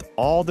equipped with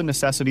all the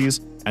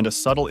necessities and a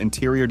subtle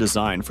interior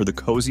design for the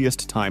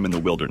coziest time in the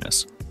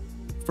wilderness.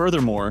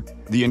 Furthermore,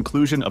 the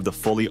inclusion of the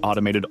fully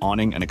automated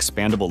awning and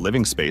expandable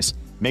living space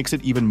makes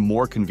it even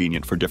more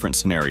convenient for different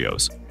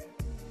scenarios.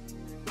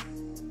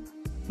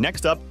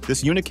 Next up,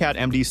 this Unicat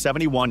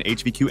MD71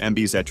 HVQ MB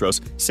Zetros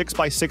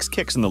 6x6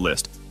 kicks in the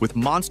list, with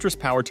monstrous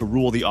power to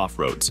rule the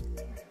off-roads.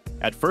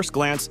 At first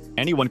glance,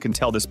 anyone can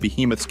tell this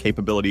behemoth's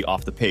capability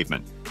off the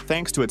pavement,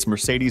 thanks to its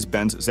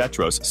Mercedes-Benz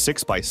Zetros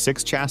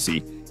 6x6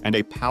 chassis and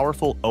a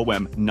powerful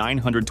OM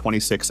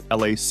 926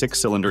 LA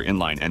 6-cylinder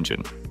inline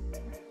engine.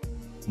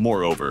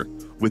 Moreover,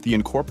 with the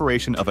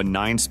incorporation of a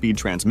 9-speed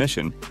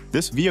transmission,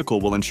 this vehicle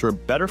will ensure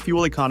better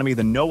fuel economy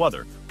than no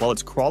other, while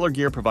its crawler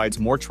gear provides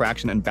more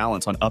traction and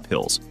balance on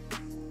uphills.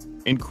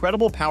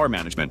 Incredible power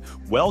management,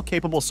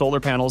 well-capable solar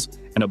panels,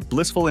 and a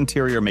blissful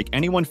interior make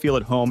anyone feel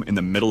at home in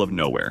the middle of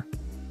nowhere.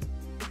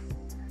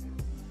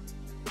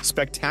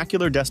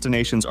 Spectacular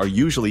destinations are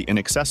usually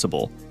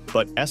inaccessible,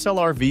 but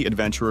SLRV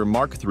Adventurer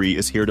Mark III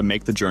is here to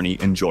make the journey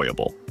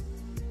enjoyable.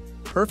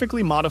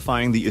 Perfectly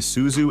modifying the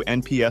Isuzu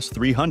NPS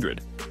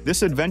 300,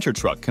 this adventure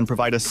truck can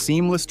provide a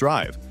seamless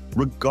drive,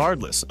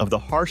 regardless of the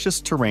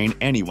harshest terrain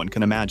anyone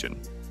can imagine.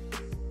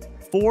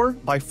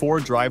 4x4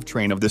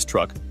 drivetrain of this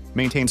truck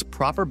maintains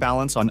proper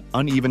balance on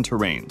uneven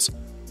terrains,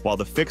 while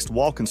the fixed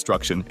wall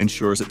construction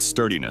ensures its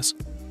sturdiness.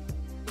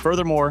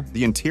 Furthermore,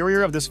 the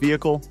interior of this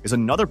vehicle is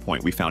another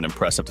point we found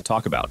impressive to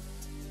talk about.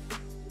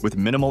 With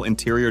minimal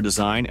interior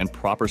design and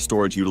proper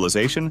storage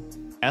utilization,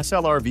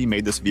 SLRV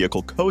made this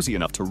vehicle cozy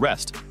enough to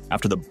rest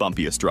after the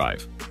bumpiest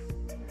drive.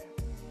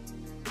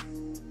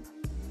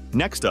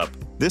 Next up,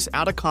 this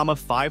Atacama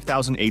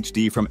 5000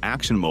 HD from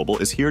Action Mobile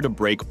is here to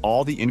break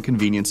all the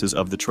inconveniences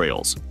of the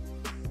trails.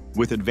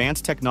 With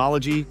advanced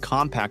technology,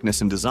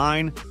 compactness in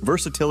design,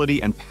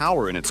 versatility, and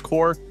power in its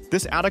core,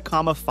 this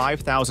Atacama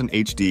 5000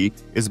 HD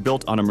is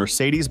built on a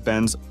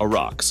Mercedes-Benz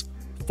Arox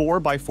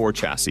 4x4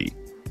 chassis.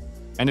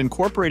 And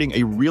incorporating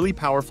a really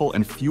powerful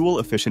and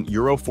fuel-efficient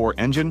Euro 4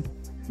 engine,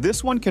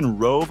 this one can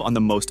rove on the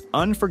most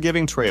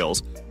unforgiving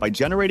trails by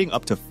generating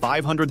up to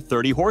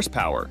 530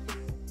 horsepower.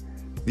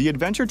 The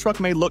adventure truck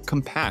may look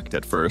compact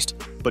at first,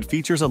 but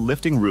features a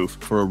lifting roof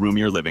for a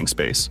roomier living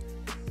space.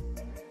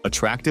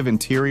 Attractive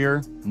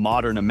interior,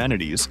 modern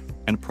amenities,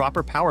 and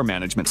proper power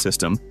management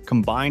system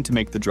combine to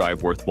make the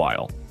drive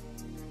worthwhile.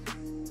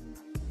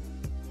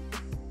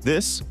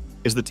 This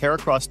is the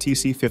Terracross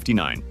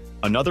TC59,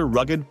 another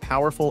rugged,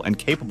 powerful, and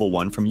capable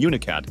one from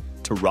Unicat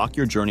to rock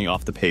your journey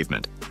off the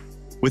pavement.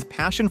 With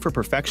passion for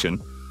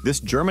perfection, this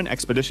German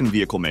expedition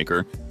vehicle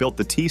maker built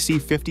the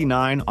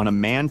TC-59 on a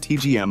MAN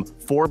TGM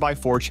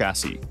 4x4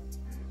 chassis.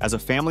 As a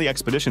family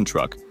expedition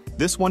truck,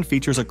 this one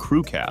features a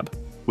crew cab,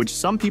 which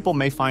some people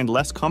may find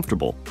less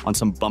comfortable on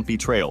some bumpy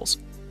trails.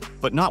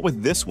 But not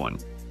with this one,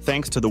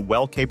 thanks to the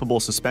well-capable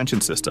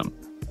suspension system.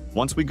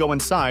 Once we go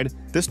inside,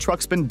 this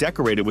truck's been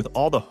decorated with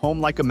all the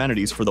home-like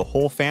amenities for the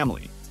whole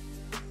family.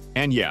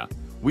 And yeah,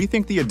 we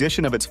think the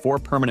addition of its 4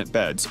 permanent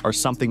beds are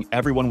something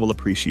everyone will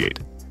appreciate.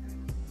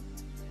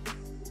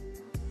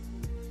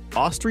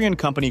 Austrian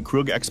company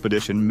Krug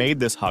Expedition made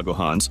this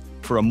Hago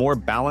for a more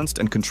balanced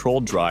and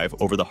controlled drive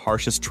over the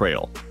harshest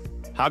trail.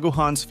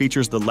 Hago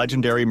features the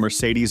legendary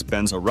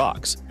Mercedes-Benz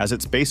Arocs as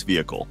its base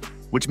vehicle,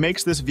 which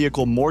makes this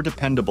vehicle more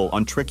dependable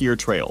on trickier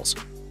trails.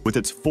 With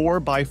its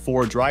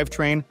 4x4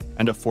 drivetrain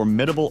and a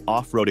formidable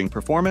off-roading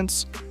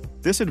performance,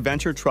 this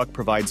adventure truck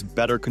provides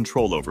better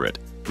control over it,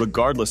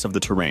 regardless of the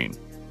terrain.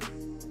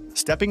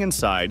 Stepping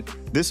inside,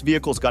 this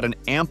vehicle's got an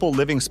ample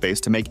living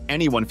space to make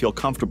anyone feel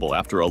comfortable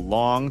after a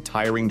long,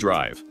 tiring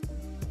drive.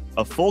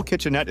 A full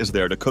kitchenette is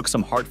there to cook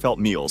some heartfelt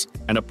meals,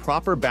 and a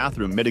proper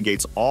bathroom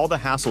mitigates all the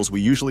hassles we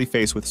usually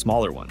face with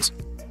smaller ones.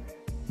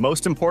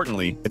 Most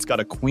importantly, it's got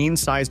a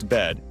queen-sized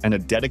bed and a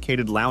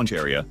dedicated lounge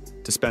area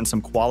to spend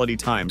some quality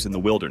times in the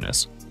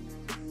wilderness.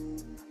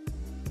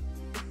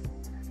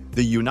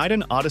 The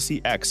United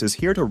Odyssey X is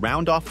here to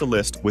round off the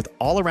list with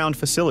all-around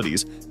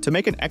facilities to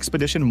make an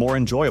expedition more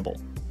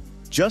enjoyable.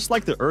 Just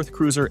like the Earth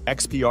Cruiser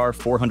XPR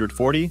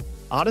 440,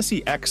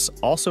 Odyssey X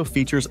also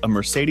features a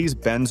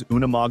Mercedes-Benz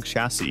Unimog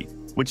chassis,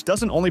 which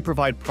doesn't only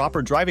provide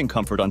proper driving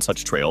comfort on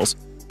such trails,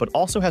 but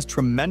also has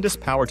tremendous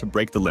power to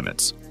break the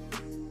limits.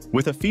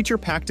 With a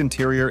feature-packed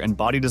interior and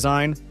body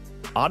design,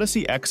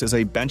 Odyssey X is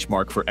a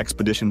benchmark for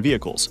expedition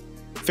vehicles.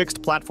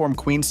 Fixed platform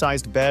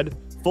queen-sized bed,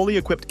 fully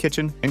equipped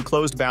kitchen,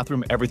 enclosed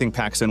bathroom, everything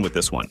packs in with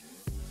this one.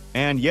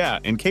 And yeah,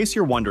 in case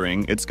you're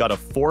wondering, it's got a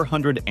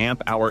 400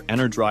 amp-hour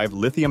EnerDrive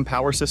lithium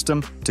power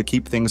system to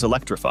keep things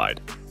electrified.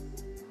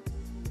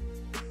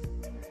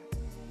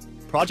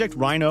 Project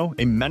Rhino,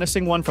 a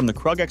menacing one from the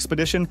Krug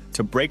Expedition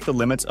to break the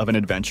limits of an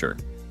adventure.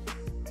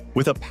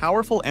 With a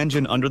powerful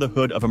engine under the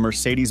hood of a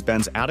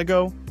Mercedes-Benz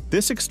Attigo,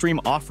 this extreme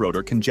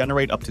off-roader can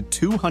generate up to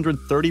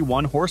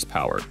 231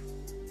 horsepower.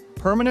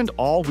 Permanent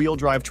all-wheel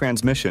drive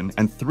transmission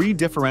and 3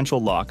 differential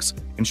locks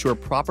ensure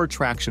proper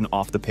traction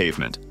off the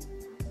pavement.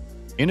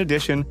 In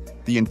addition,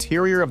 the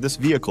interior of this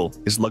vehicle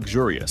is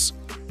luxurious,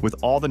 with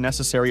all the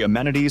necessary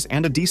amenities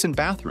and a decent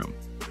bathroom.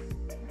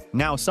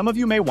 Now, some of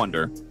you may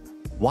wonder,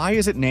 why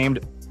is it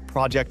named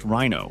Project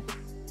Rhino?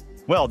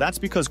 Well, that's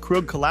because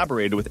Krug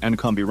collaborated with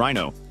Nkombi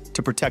Rhino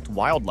to protect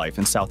wildlife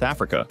in South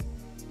Africa.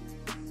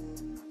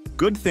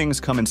 Good things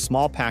come in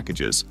small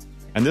packages,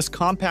 and this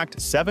compact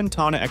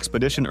 7-tonne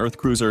expedition Earth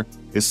Cruiser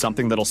is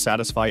something that'll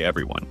satisfy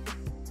everyone.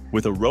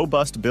 With a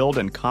robust build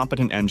and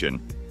competent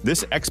engine,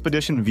 this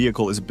expedition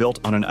vehicle is built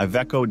on an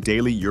Iveco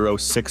Daily Euro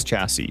 6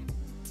 chassis,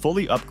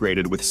 fully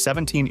upgraded with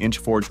 17-inch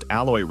forged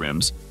alloy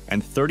rims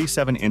and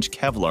 37-inch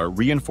Kevlar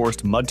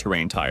reinforced mud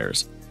terrain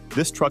tires.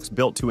 This truck's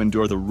built to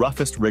endure the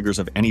roughest rigors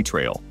of any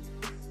trail.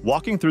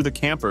 Walking through the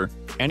camper,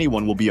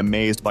 anyone will be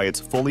amazed by its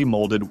fully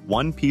molded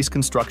one-piece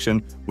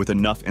construction with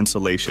enough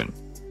insulation.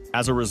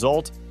 As a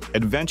result,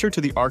 adventure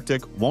to the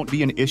Arctic won't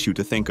be an issue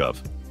to think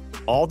of.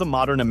 All the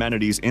modern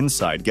amenities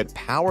inside get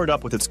powered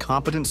up with its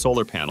competent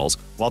solar panels,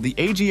 while the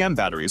AGM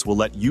batteries will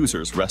let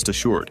users rest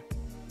assured.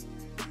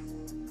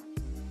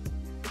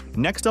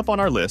 Next up on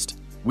our list,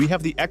 we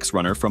have the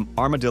X-Runner from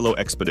Armadillo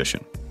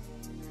Expedition.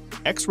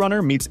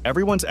 X-Runner meets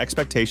everyone's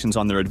expectations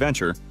on their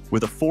adventure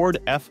with a Ford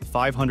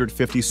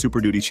F550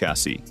 Super Duty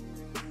chassis.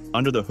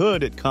 Under the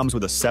hood, it comes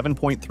with a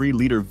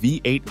 7.3-liter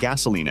V8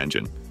 gasoline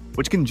engine,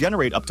 which can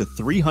generate up to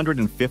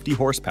 350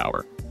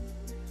 horsepower.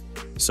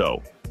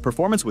 So,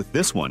 performance with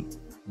this one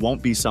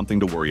won't be something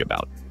to worry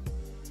about.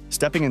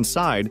 Stepping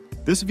inside,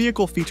 this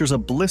vehicle features a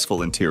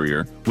blissful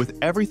interior with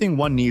everything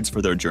one needs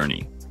for their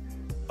journey.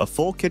 A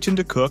full kitchen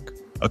to cook,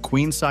 a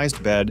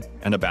queen-sized bed,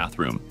 and a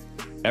bathroom.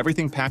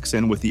 Everything packs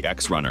in with the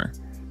X-Runner.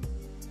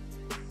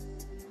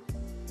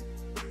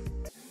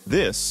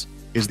 This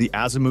is the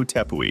Azimut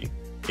Tepui,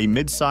 a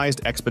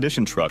mid-sized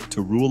expedition truck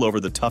to rule over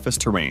the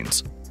toughest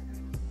terrains.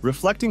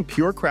 Reflecting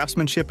pure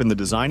craftsmanship in the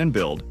design and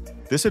build,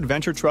 this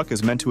adventure truck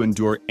is meant to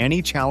endure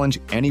any challenge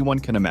anyone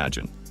can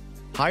imagine.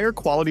 Higher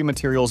quality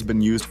materials have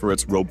been used for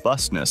its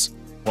robustness,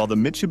 while the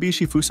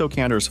Mitsubishi Fuso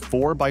Canter's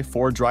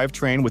 4x4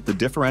 drivetrain with the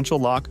differential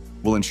lock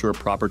will ensure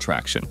proper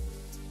traction.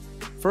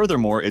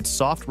 Furthermore, its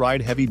soft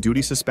ride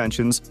heavy-duty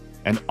suspensions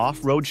and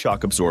off-road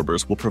shock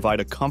absorbers will provide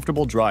a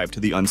comfortable drive to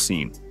the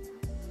unseen.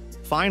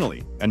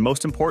 Finally, and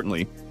most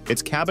importantly,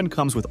 its cabin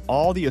comes with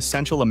all the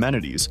essential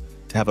amenities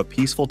to have a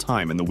peaceful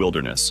time in the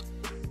wilderness.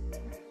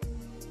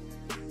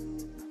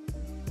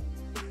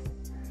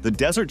 The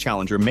Desert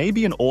Challenger may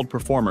be an old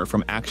performer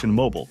from Action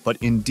Mobile, but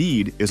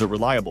indeed is a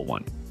reliable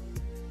one.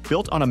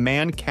 Built on a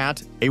MAN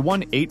Cat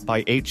A1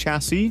 8x8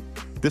 chassis,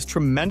 this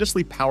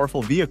tremendously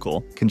powerful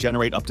vehicle can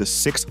generate up to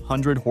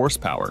 600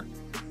 horsepower.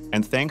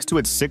 And thanks to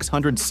its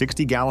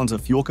 660 gallons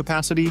of fuel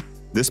capacity,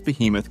 this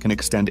behemoth can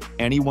extend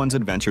anyone's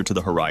adventure to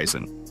the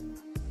horizon.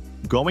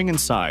 Going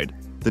inside,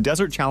 the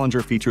Desert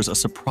Challenger features a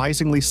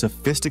surprisingly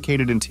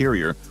sophisticated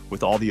interior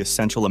with all the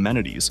essential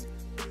amenities.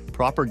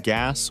 Proper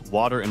gas,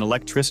 water, and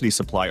electricity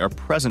supply are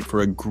present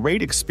for a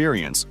great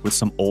experience with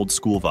some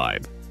old-school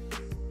vibe.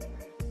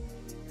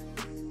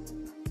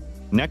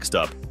 Next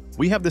up,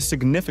 we have the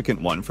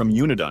significant one from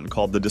Unidun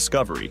called the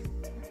Discovery.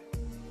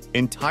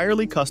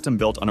 Entirely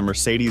custom-built on a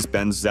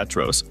Mercedes-Benz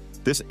Zetros,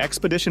 this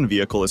expedition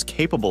vehicle is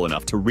capable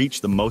enough to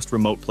reach the most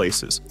remote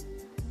places.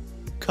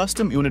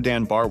 Custom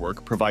Unidan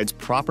barwork provides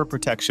proper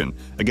protection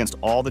against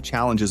all the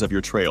challenges of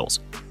your trails,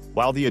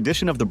 while the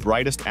addition of the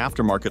brightest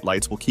aftermarket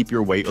lights will keep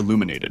your way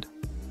illuminated.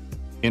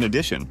 In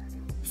addition,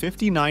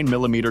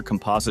 59mm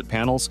composite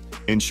panels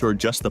ensure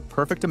just the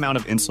perfect amount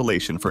of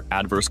insulation for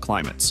adverse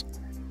climates.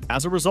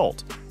 As a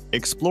result,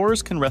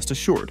 explorers can rest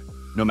assured,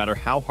 no matter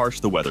how harsh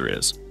the weather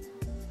is.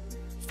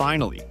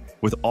 Finally,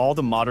 with all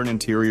the modern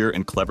interior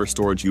and clever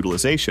storage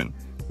utilization,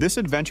 this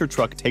adventure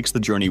truck takes the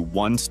journey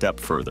one step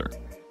further.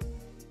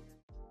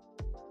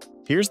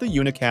 Here's the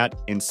Unicat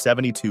in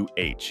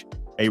 72H,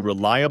 a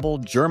reliable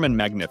German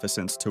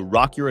magnificence to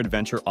rock your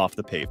adventure off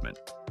the pavement.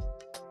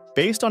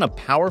 Based on a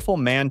powerful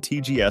MAN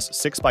TGS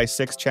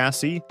 6x6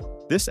 chassis,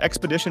 this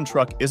expedition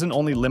truck isn't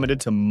only limited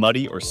to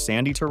muddy or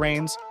sandy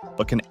terrains,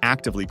 but can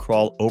actively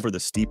crawl over the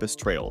steepest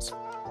trails.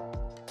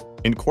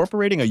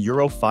 Incorporating a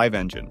Euro 5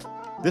 engine,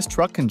 this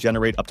truck can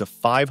generate up to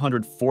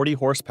 540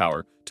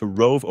 horsepower to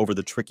rove over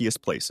the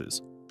trickiest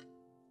places.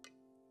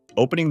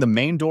 Opening the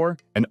main door,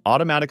 an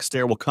automatic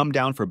stair will come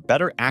down for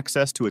better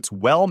access to its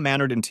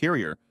well-mannered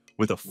interior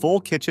with a full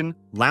kitchen,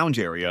 lounge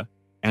area,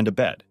 and a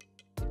bed.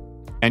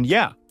 And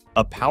yeah,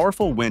 a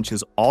powerful winch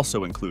is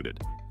also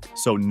included,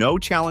 so no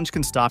challenge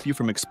can stop you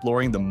from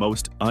exploring the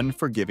most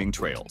unforgiving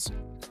trails.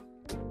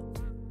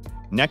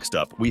 Next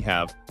up, we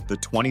have the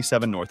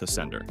 27 North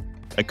Ascender,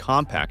 a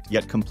compact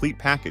yet complete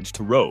package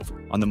to rove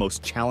on the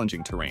most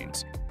challenging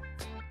terrains.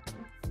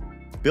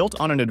 Built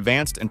on an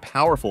advanced and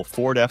powerful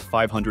Ford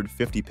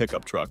F550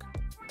 pickup truck,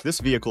 this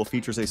vehicle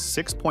features a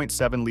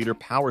 6.7-liter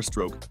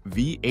Powerstroke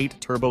V8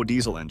 turbo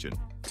diesel engine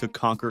to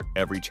conquer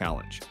every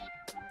challenge.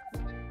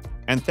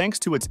 And thanks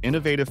to its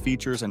innovative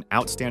features and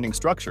outstanding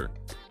structure,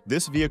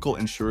 this vehicle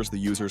ensures the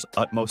user's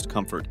utmost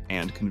comfort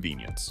and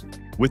convenience.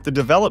 With the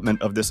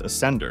development of this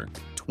Ascender,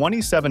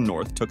 27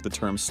 North took the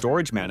term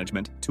storage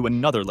management to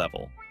another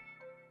level.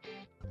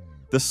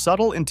 The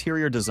subtle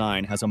interior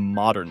design has a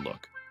modern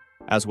look,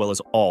 as well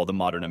as all the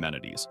modern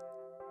amenities.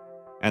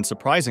 And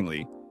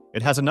surprisingly,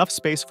 it has enough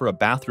space for a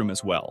bathroom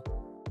as well.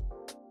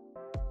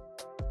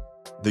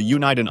 The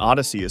Uniden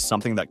Odyssey is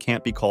something that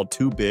can't be called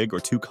too big or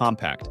too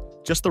compact,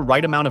 just the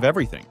right amount of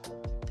everything.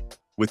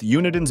 With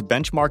Uniden's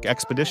benchmark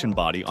expedition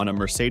body on a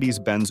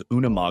Mercedes-Benz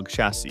Unimog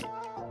chassis,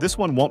 this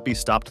one won't be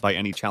stopped by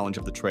any challenge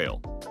of the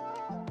trail.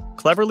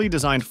 Cleverly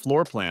designed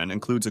floor plan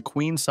includes a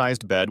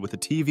queen-sized bed with a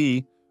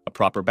TV, a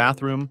proper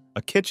bathroom,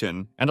 a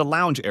kitchen, and a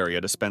lounge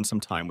area to spend some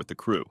time with the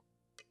crew.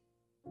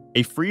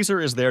 A freezer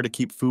is there to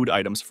keep food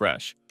items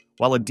fresh,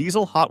 while a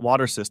diesel hot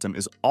water system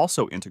is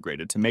also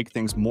integrated to make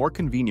things more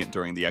convenient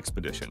during the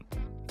expedition.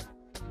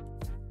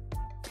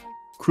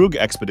 Krug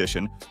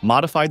Expedition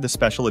modified the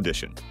special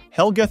edition,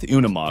 Helgeth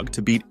Unimog,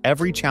 to beat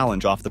every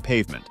challenge off the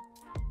pavement.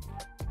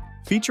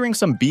 Featuring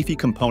some beefy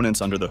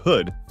components under the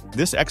hood,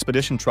 this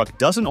expedition truck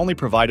doesn't only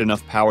provide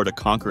enough power to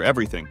conquer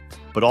everything,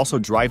 but also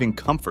driving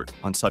comfort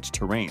on such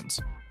terrains.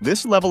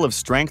 This level of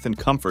strength and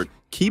comfort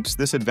keeps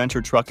this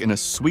adventure truck in a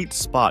sweet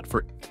spot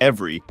for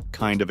every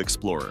kind of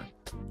explorer.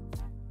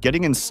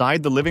 Getting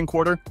inside the living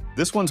quarter,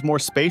 this one's more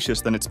spacious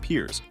than its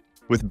peers,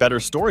 with better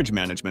storage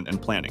management and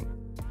planning.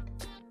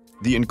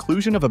 The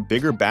inclusion of a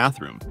bigger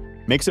bathroom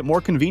makes it more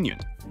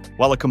convenient,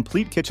 while a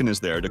complete kitchen is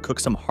there to cook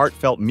some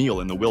heartfelt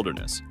meal in the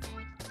wilderness.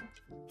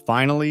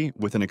 Finally,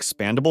 with an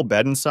expandable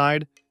bed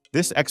inside,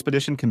 this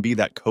expedition can be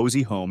that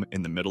cozy home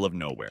in the middle of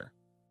nowhere.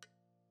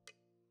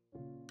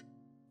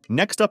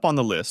 Next up on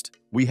the list,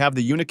 we have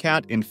the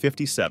Unicat in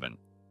 57,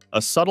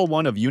 a subtle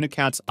one of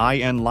Unicat's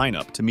IN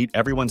lineup to meet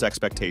everyone's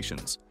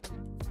expectations.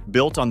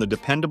 Built on the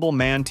dependable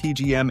MAN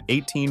TGM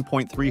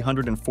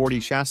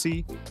 18.340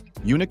 chassis,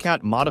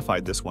 Unicat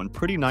modified this one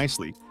pretty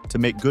nicely to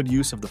make good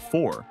use of the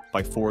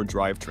 4x4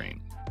 drivetrain.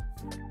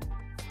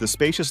 The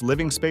spacious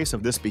living space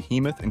of this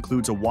behemoth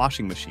includes a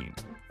washing machine,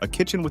 a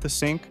kitchen with a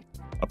sink,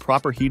 a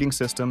proper heating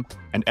system,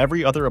 and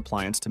every other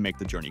appliance to make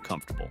the journey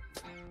comfortable.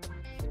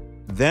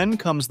 Then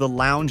comes the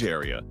lounge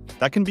area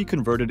that can be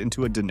converted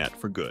into a dinette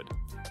for good.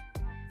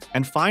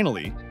 And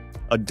finally,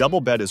 a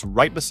double bed is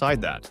right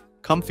beside that,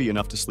 comfy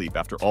enough to sleep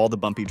after all the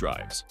bumpy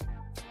drives.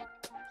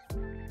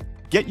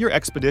 Get your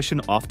expedition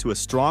off to a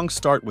strong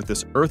start with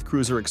this Earth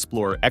Cruiser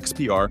Explorer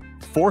XPR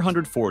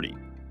 440,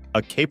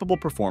 a capable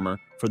performer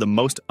for the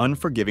most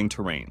unforgiving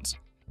terrains.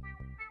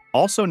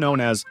 Also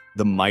known as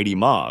the Mighty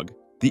Mog,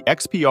 the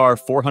XPR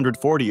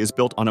 440 is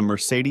built on a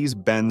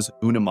Mercedes-Benz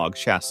Unimog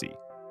chassis.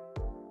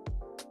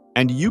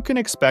 And you can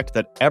expect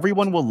that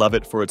everyone will love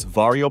it for its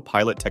Vario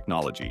Pilot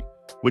technology,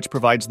 which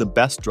provides the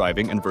best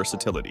driving and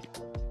versatility.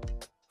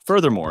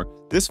 Furthermore,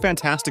 this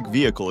fantastic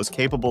vehicle is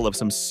capable of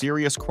some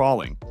serious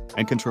crawling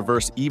and can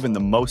traverse even the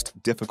most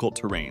difficult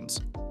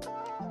terrains.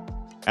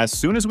 As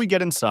soon as we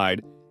get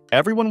inside,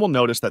 everyone will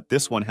notice that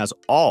this one has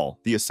all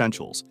the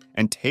essentials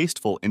and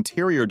tasteful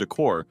interior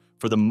decor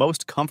for the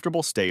most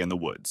comfortable stay in the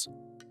woods.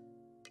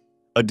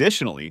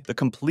 Additionally, the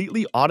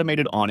completely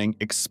automated awning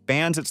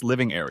expands its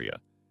living area,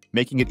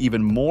 making it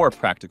even more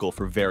practical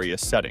for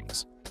various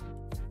settings.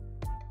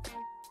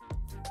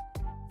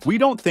 We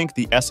don't think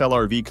the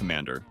SLRV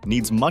Commander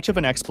needs much of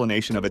an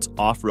explanation of its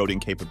off-roading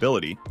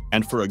capability,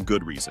 and for a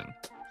good reason.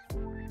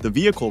 The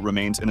vehicle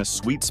remains in a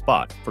sweet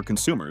spot for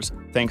consumers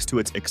thanks to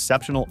its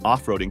exceptional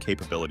off-roading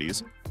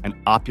capabilities and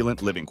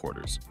opulent living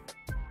quarters.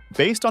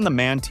 Based on the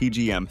MAN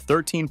TGM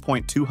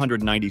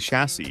 13.290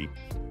 chassis,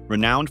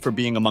 renowned for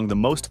being among the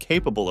most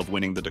capable of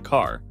winning the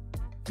Dakar,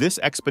 this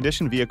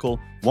expedition vehicle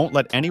won't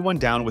let anyone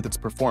down with its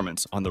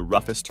performance on the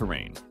roughest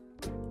terrain.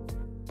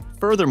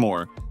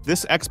 Furthermore,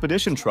 this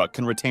expedition truck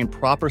can retain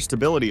proper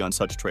stability on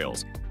such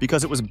trails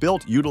because it was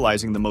built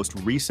utilizing the most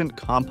recent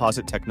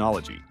composite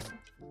technology.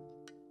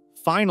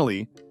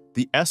 Finally,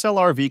 the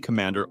SLRV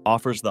Commander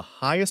offers the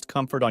highest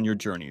comfort on your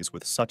journeys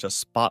with such a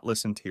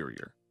spotless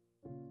interior.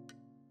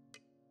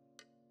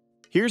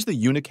 Here's the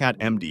Unicat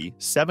MD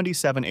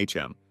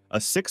 77HM, a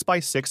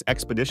 6x6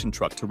 expedition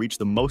truck to reach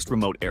the most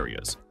remote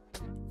areas.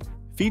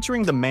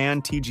 Featuring the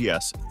MAN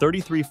TGS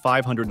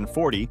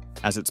 33540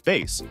 as its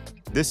base,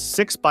 this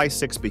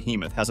 6x6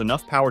 behemoth has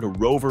enough power to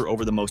rover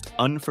over the most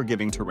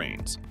unforgiving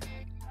terrains.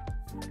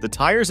 The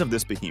tires of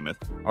this behemoth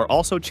are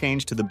also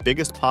changed to the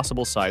biggest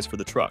possible size for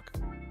the truck.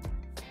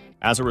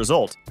 As a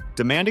result,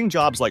 demanding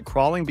jobs like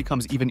crawling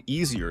becomes even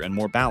easier and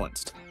more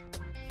balanced.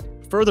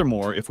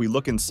 Furthermore, if we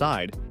look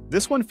inside,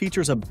 this one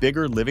features a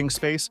bigger living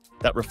space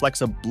that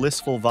reflects a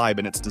blissful vibe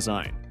in its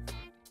design.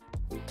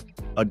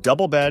 A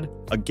double bed,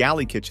 a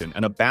galley kitchen,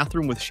 and a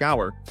bathroom with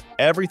shower,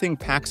 everything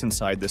packs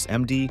inside this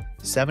MD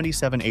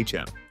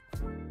 77HM.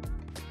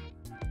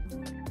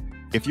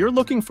 If you're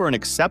looking for an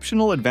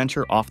exceptional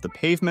adventure off the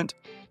pavement,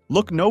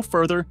 look no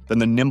further than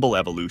the Nimble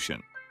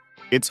Evolution.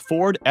 Its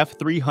Ford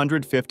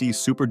F350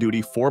 Super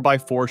Duty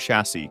 4x4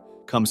 chassis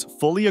comes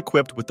fully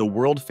equipped with the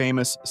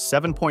world-famous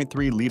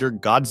 7.3-liter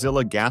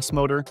Godzilla gas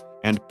motor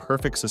and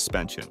perfect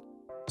suspension,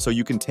 so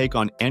you can take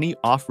on any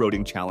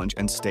off-roading challenge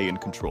and stay in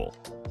control.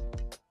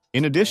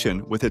 In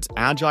addition, with its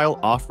agile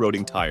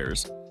off-roading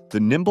tires, the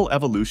Nimble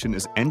Evolution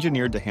is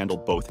engineered to handle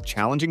both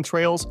challenging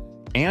trails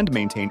and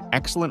maintain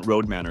excellent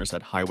road manners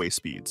at highway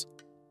speeds.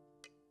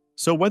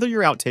 So whether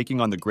you're out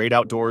taking on the great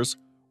outdoors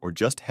or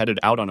just headed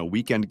out on a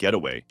weekend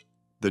getaway,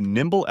 the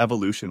Nimble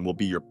Evolution will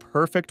be your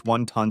perfect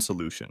one-ton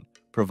solution,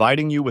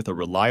 providing you with a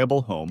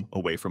reliable home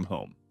away from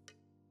home.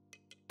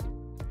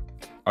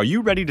 Are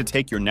you ready to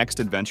take your next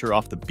adventure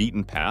off the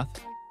beaten path?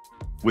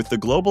 With the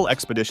Global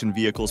Expedition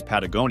Vehicles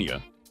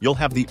Patagonia, you'll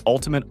have the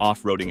ultimate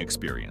off-roading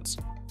experience.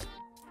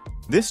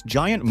 This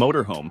giant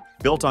motorhome,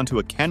 built onto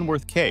a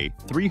Kenworth K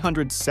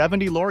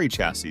 370 lorry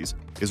chassis,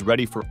 is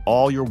ready for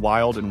all your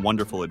wild and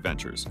wonderful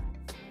adventures.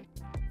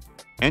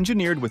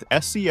 Engineered with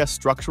SCS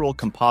structural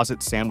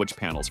composite sandwich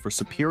panels for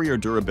superior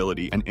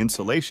durability and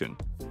insulation,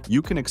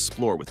 you can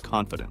explore with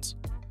confidence.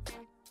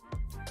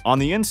 On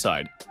the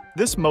inside,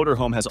 this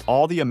motorhome has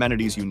all the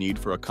amenities you need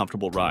for a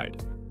comfortable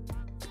ride.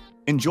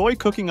 Enjoy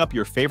cooking up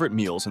your favorite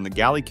meals in the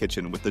galley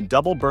kitchen with the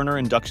double-burner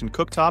induction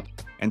cooktop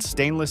and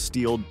stainless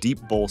steel deep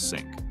bowl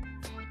sink.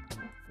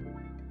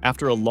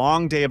 After a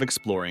long day of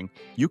exploring,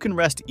 you can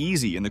rest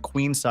easy in the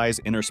queen-size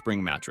inner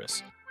spring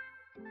mattress.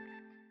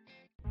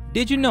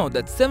 Did you know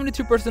that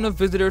 72% of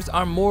visitors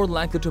are more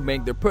likely to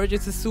make their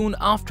purchases soon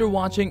after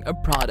watching a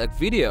product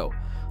video?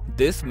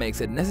 This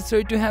makes it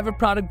necessary to have a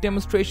product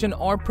demonstration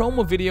or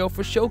promo video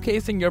for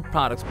showcasing your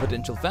product's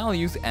potential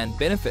values and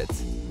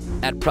benefits.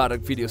 At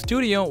Product Video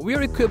Studio, we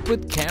are equipped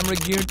with camera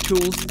gear,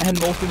 tools, and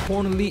most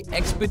importantly,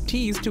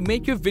 expertise to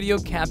make your video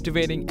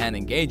captivating and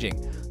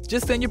engaging.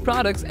 Just send your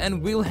products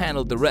and we'll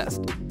handle the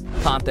rest.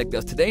 Contact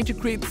us today to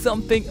create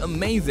something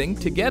amazing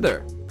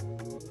together.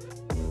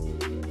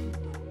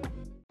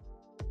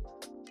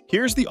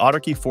 Here's the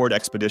Autarky Ford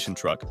Expedition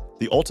truck,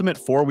 the ultimate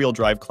four-wheel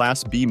drive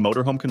Class B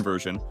motorhome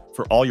conversion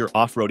for all your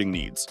off-roading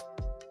needs.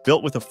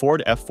 Built with a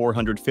Ford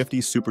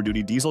F450 Super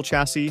Duty diesel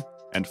chassis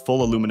and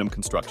full aluminum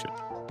construction.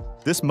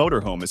 This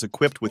motorhome is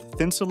equipped with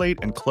Thinsulate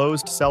and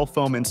closed cell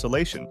foam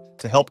insulation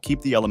to help keep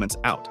the elements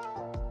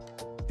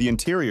out. The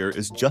interior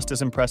is just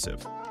as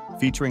impressive,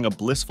 featuring a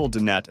blissful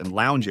dinette and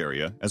lounge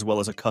area as well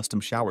as a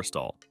custom shower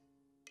stall.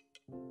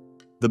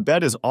 The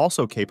bed is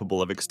also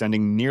capable of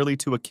extending nearly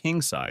to a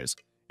king size,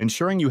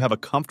 ensuring you have a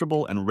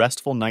comfortable and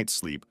restful night's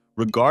sleep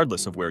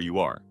regardless of where you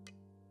are.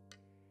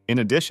 In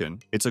addition,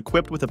 it's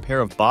equipped with a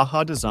pair of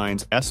Baja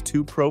Designs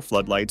S2 Pro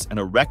floodlights and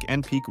a Rec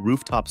N-Peak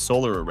rooftop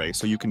solar array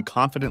so you can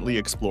confidently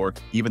explore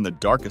even the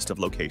darkest of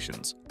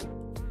locations.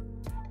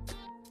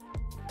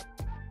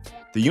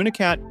 The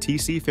Unicat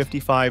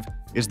TC55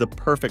 is the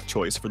perfect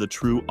choice for the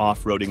true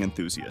off-roading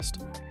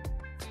enthusiast.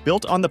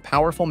 Built on the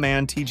powerful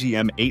MAN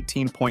TGM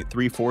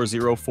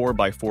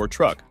 18.3404x4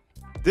 truck,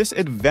 this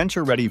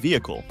adventure-ready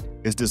vehicle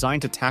is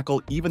designed to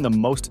tackle even the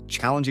most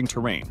challenging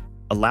terrain,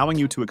 allowing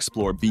you to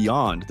explore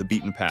beyond the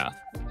beaten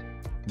path.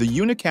 The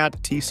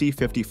Unicat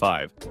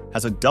TC55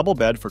 has a double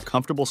bed for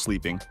comfortable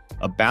sleeping,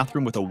 a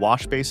bathroom with a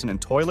wash basin and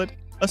toilet,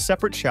 a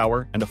separate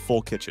shower, and a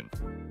full kitchen.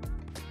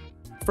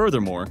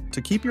 Furthermore,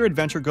 to keep your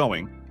adventure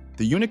going,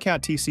 the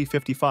Unicat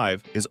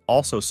TC55 is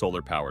also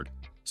solar-powered,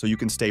 so you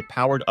can stay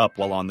powered up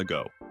while on the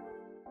go.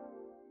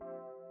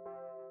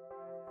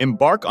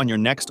 Embark on your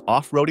next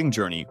off-roading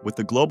journey with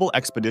the Global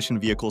Expedition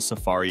Vehicle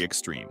Safari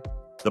Extreme,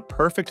 the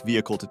perfect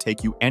vehicle to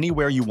take you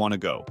anywhere you want to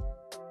go.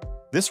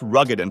 This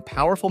rugged and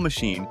powerful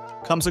machine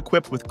comes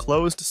equipped with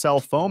closed-cell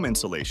foam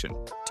insulation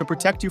to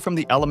protect you from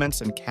the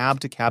elements and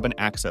cab-to-cabin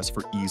access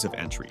for ease of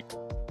entry.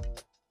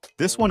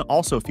 This one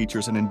also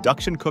features an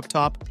induction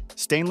cooktop,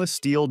 stainless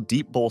steel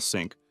deep bowl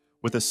sink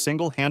with a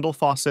single handle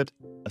faucet,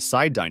 a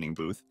side dining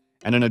booth,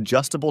 and an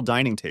adjustable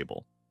dining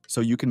table,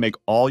 so you can make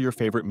all your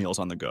favorite meals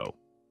on the go.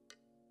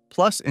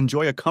 Plus,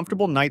 enjoy a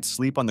comfortable night's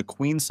sleep on the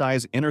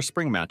queen-size inner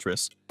spring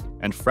mattress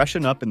and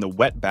freshen up in the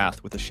wet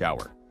bath with a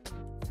shower.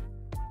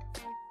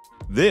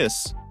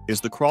 This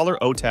is the Crawler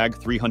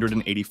OTAG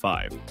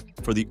 385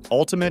 for the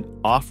ultimate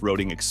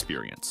off-roading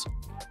experience.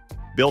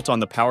 Built on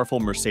the powerful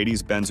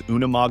Mercedes-Benz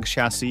Unimog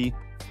chassis,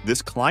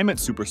 this climate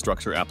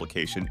superstructure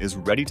application is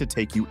ready to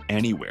take you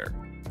anywhere.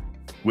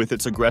 With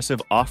its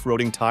aggressive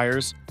off-roading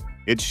tires,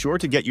 it's sure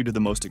to get you to the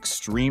most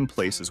extreme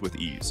places with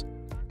ease.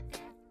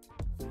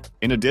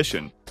 In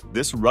addition,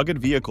 this rugged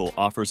vehicle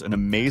offers an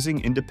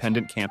amazing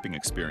independent camping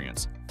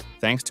experience,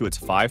 thanks to its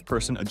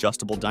 5-person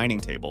adjustable dining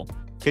table,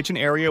 kitchen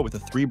area with a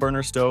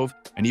 3-burner stove,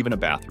 and even a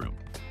bathroom.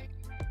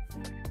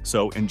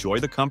 So enjoy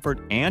the comfort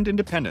and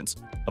independence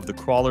of the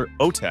Crawler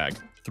OTAG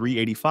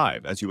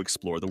 385 as you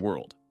explore the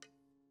world.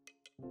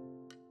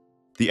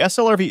 The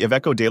SLRV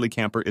Iveco Daily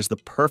Camper is the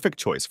perfect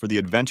choice for the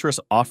adventurous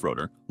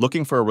off-roader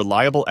looking for a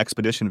reliable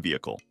expedition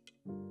vehicle.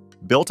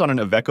 Built on an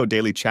Iveco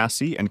Daily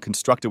chassis and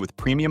constructed with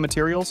premium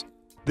materials,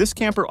 this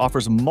camper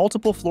offers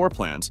multiple floor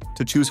plans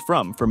to choose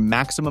from for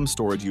maximum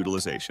storage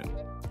utilization.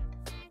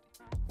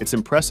 Its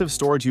impressive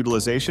storage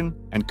utilization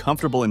and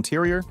comfortable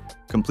interior,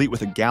 complete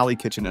with a galley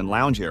kitchen and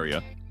lounge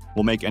area,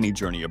 will make any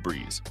journey a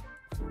breeze.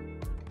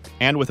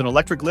 And with an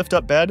electric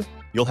lift-up bed,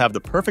 you'll have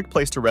the perfect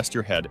place to rest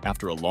your head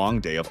after a long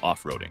day of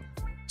off-roading.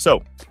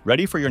 So,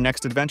 ready for your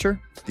next adventure?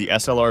 The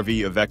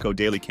SLRV Iveco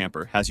Daily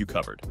Camper has you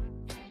covered.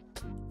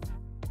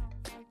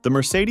 The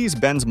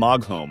Mercedes-Benz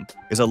Moghome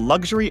is a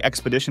luxury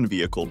expedition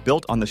vehicle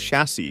built on the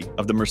chassis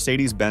of the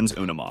Mercedes-Benz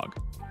Unimog.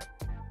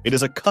 It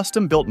is a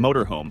custom-built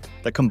motorhome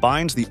that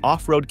combines the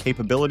off-road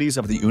capabilities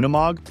of the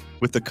Unimog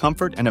with the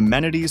comfort and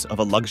amenities of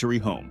a luxury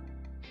home.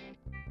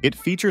 It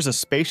features a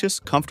spacious,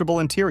 comfortable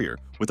interior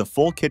with a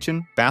full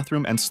kitchen,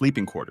 bathroom, and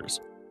sleeping quarters.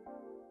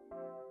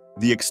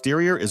 The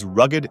exterior is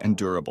rugged and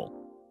durable,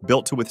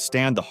 built to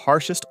withstand the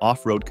harshest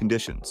off-road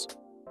conditions.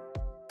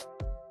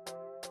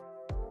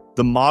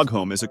 The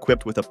Moghome is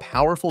equipped with a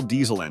powerful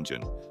diesel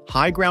engine,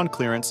 high ground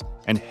clearance,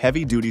 and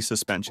heavy-duty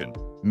suspension,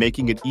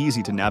 making it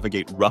easy to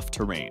navigate rough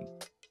terrain.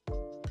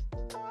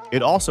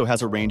 It also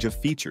has a range of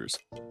features,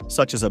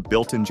 such as a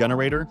built-in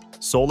generator,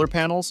 solar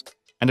panels,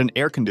 and an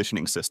air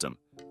conditioning system,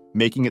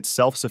 making it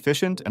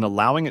self-sufficient and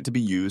allowing it to be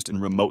used in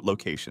remote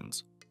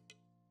locations.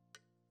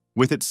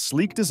 With its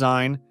sleek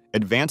design,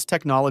 advanced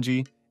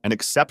technology, and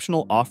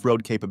exceptional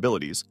off-road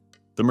capabilities,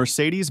 the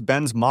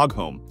Mercedes-Benz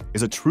Moghome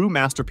is a true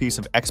masterpiece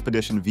of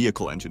expedition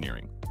vehicle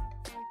engineering.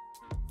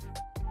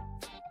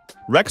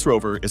 Rex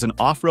Rover is an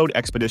off-road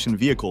expedition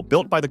vehicle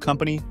built by the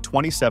company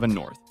 27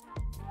 North.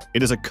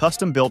 It is a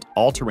custom-built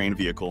all-terrain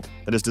vehicle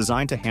that is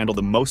designed to handle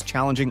the most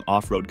challenging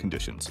off-road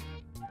conditions.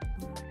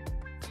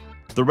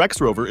 The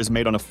Rex Rover is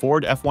made on a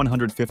Ford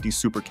F-150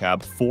 Super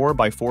Cab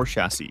 4x4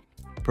 chassis,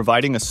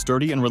 providing a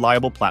sturdy and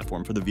reliable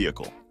platform for the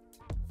vehicle.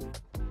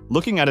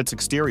 Looking at its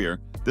exterior,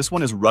 this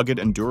one is rugged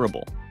and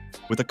durable,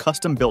 with a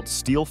custom-built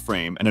steel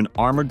frame and an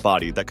armored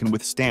body that can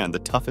withstand the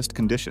toughest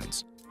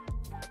conditions.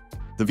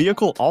 The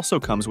vehicle also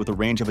comes with a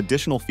range of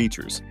additional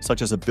features,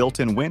 such as a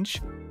built-in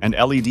winch and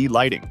LED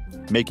lighting,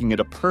 making it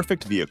a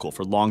perfect vehicle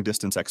for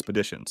long-distance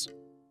expeditions.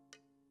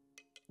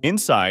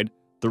 Inside,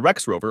 the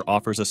Rex Rover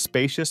offers a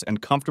spacious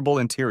and comfortable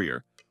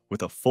interior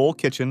with a full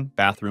kitchen,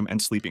 bathroom,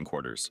 and sleeping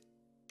quarters.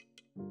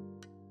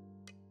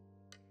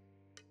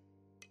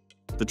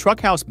 The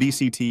Truckhouse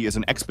BCT is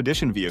an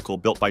expedition vehicle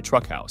built by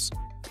Truckhouse,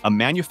 a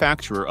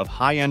manufacturer of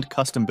high-end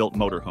custom-built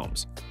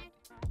motorhomes.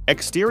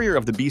 Exterior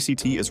of the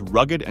BCT is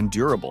rugged and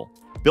durable,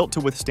 built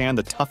to withstand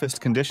the toughest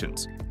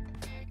conditions.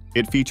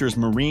 It features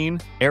marine,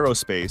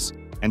 aerospace,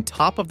 and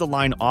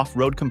top-of-the-line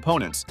off-road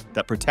components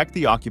that protect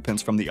the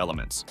occupants from the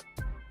elements.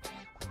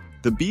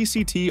 The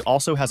BCT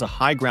also has a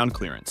high ground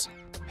clearance,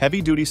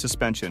 heavy-duty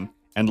suspension,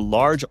 and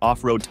large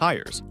off-road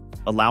tires,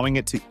 allowing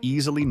it to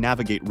easily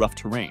navigate rough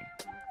terrain.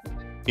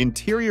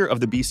 Interior of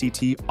the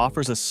BCT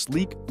offers a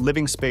sleek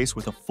living space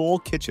with a full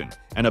kitchen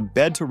and a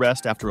bed to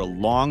rest after a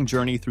long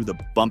journey through the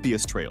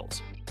bumpiest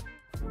trails.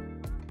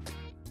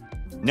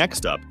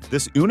 Next up,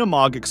 this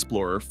Unimog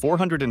Explorer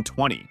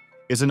 420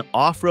 is an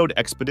off-road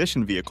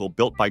expedition vehicle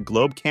built by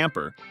Globe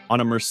Camper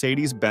on a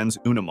Mercedes-Benz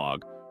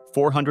Unimog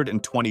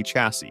 420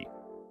 chassis.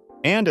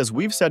 And as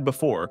we've said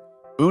before,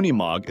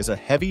 Unimog is a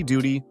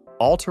heavy-duty,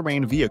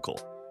 all-terrain vehicle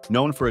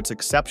known for its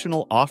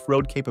exceptional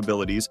off-road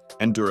capabilities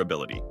and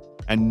durability,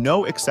 and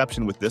no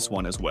exception with this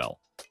one as well.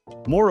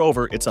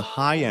 Moreover, it's a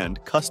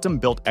high-end,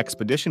 custom-built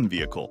expedition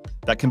vehicle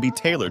that can be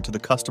tailored to the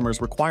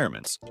customer's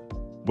requirements,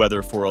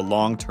 whether for a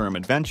long-term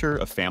adventure,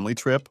 a family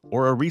trip,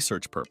 or a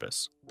research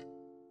purpose.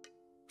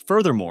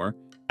 Furthermore,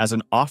 as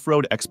an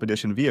off-road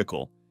expedition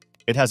vehicle,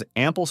 it has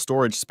ample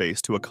storage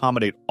space to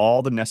accommodate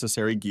all the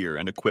necessary gear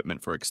and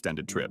equipment for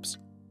extended trips.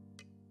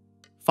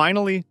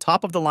 Finally,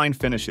 top-of-the-line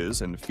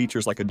finishes and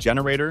features like a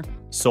generator,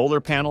 solar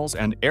panels,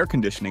 and air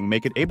conditioning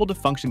make it able to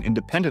function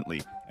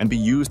independently and be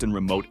used in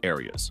remote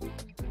areas.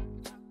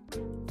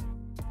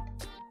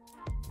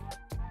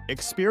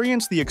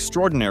 Experience the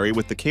extraordinary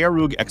with the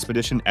Kaarug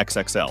Expedition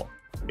XXL.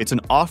 It's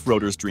an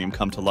off-roader's dream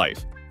come to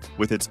life,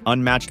 with its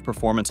unmatched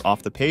performance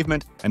off the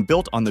pavement and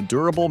built on the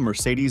durable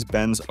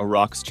Mercedes-Benz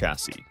Arocs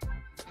chassis.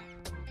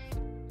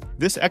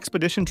 This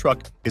expedition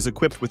truck is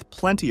equipped with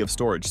plenty of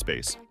storage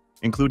space,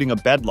 including a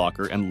bed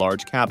locker and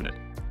large cabinet.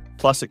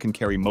 Plus, it can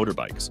carry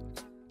motorbikes.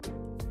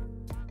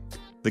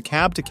 The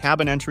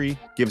cab-to-cabin entry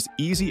gives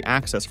easy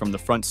access from the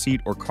front seat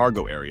or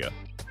cargo area,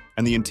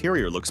 and the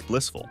interior looks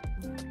blissful.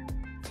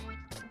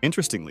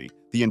 Interestingly,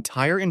 the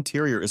entire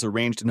interior is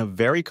arranged in a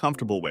very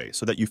comfortable way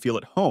so that you feel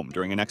at home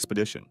during an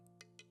expedition.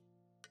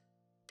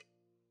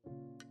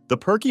 The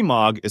Perky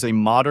Mog is a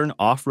modern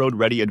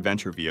off-road-ready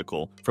adventure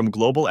vehicle from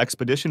Global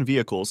Expedition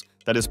Vehicles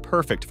that is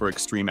perfect for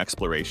extreme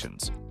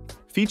explorations.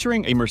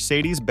 Featuring a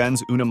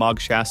Mercedes-Benz Unimog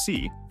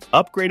chassis,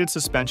 upgraded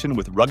suspension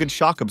with rugged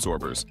shock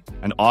absorbers,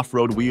 and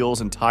off-road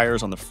wheels and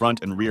tires on the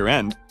front and rear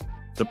end,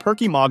 the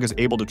Perky Mog is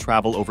able to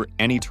travel over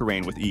any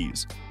terrain with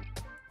ease.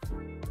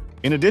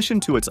 In addition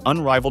to its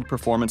unrivaled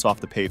performance off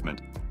the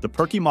pavement, the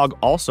Perky Mog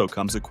also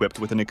comes equipped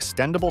with an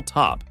extendable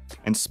top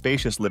and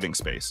spacious living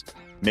space,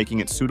 making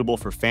it suitable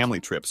for family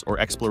trips or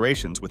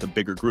explorations with a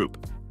bigger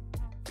group.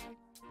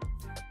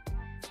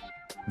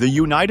 The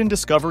Uniden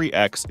Discovery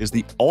X is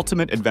the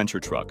ultimate adventure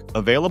truck,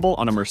 available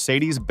on a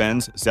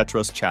Mercedes-Benz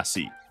Zetros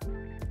chassis.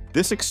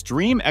 This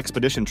extreme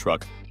expedition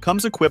truck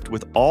comes equipped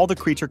with all the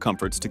creature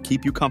comforts to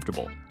keep you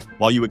comfortable,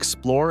 while you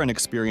explore and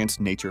experience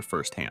nature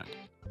firsthand.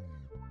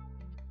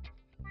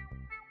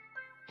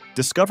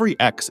 Discovery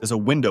X is a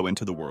window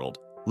into the world,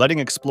 letting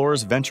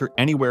explorers venture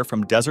anywhere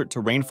from desert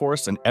to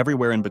rainforest and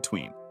everywhere in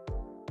between.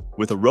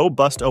 With a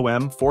robust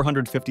OM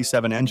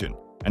 457 engine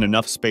and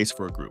enough space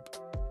for a group,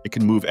 it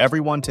can move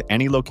everyone to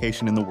any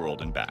location in the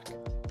world and back.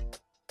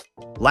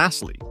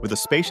 Lastly, with a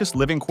spacious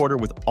living quarter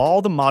with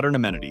all the modern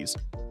amenities,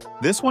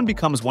 this one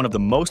becomes one of the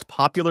most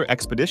popular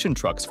expedition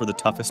trucks for the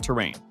toughest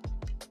terrain.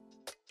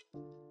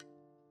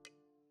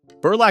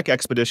 Burlak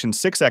Expedition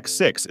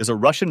 6X6 is a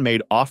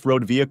Russian-made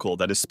off-road vehicle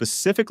that is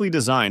specifically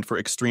designed for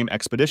extreme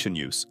expedition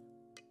use.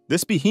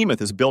 This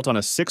behemoth is built on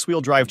a six-wheel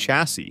drive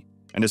chassis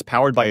and is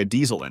powered by a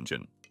diesel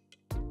engine.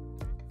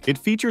 It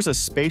features a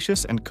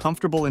spacious and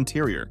comfortable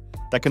interior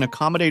that can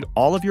accommodate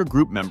all of your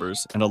group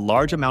members and a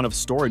large amount of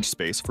storage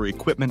space for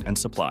equipment and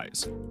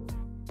supplies.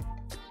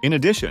 In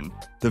addition,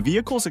 the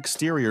vehicle's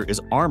exterior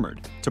is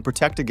armored to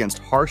protect against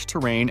harsh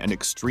terrain and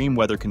extreme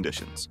weather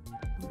conditions.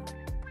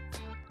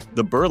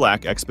 The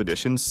Burlak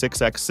Expedition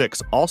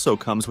 6X6 also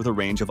comes with a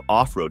range of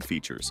off-road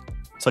features,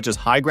 such as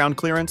high ground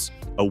clearance,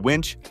 a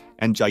winch,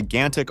 and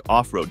gigantic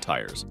off-road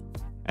tires,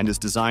 and is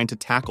designed to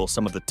tackle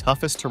some of the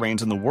toughest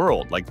terrains in the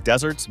world like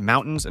deserts,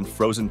 mountains, and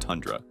frozen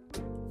tundra.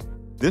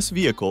 This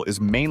vehicle is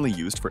mainly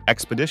used for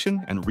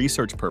expedition and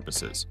research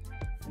purposes.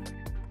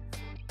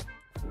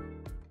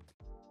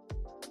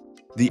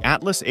 The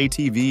Atlas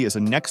ATV is a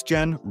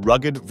next-gen,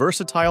 rugged,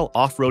 versatile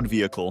off-road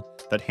vehicle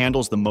that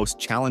handles the most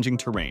challenging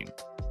terrain.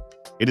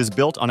 It is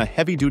built on a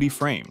heavy-duty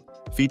frame,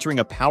 featuring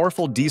a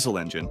powerful diesel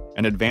engine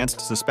and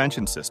advanced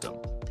suspension system,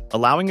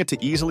 allowing it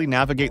to easily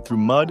navigate through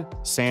mud,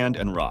 sand,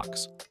 and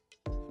rocks.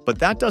 But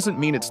that doesn't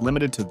mean it's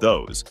limited to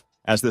those,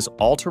 as this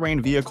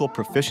all-terrain vehicle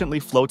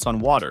proficiently floats on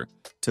water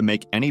to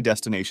make any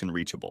destination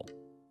reachable.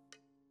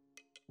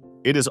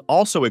 It is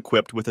also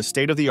equipped with a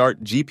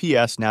state-of-the-art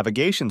GPS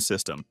navigation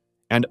system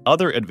and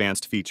other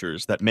advanced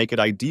features that make it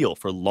ideal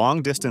for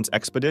long-distance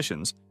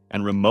expeditions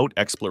and remote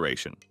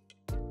exploration.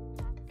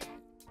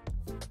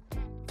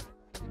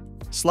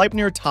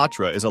 Sleipnir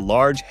Tatra is a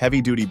large,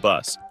 heavy-duty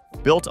bus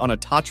built on a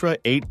Tatra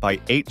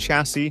 8x8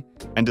 chassis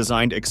and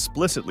designed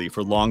explicitly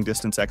for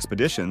long-distance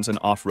expeditions and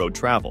off-road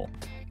travel.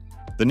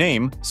 The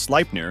name,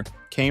 Sleipnir,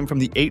 came from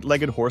the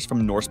eight-legged horse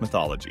from Norse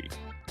mythology.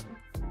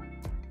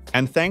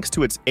 And thanks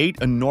to its 8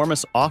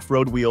 enormous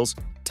off-road wheels,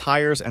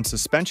 tires, and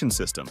suspension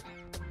system,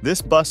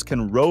 this bus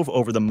can rove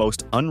over the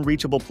most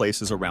unreachable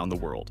places around the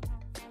world.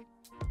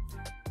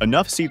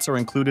 Enough seats are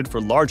included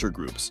for larger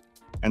groups,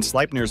 and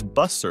Sleipnir's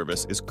bus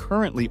service is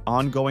currently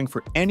ongoing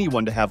for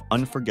anyone to have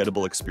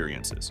unforgettable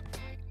experiences.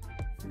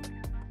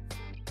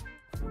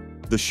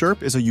 The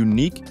Sherp is a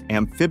unique,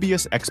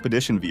 amphibious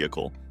expedition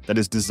vehicle that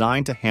is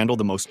designed to handle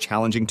the most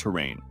challenging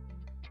terrain.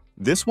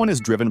 This one is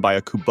driven by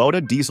a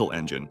Kubota diesel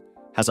engine,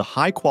 has a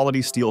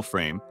high-quality steel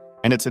frame,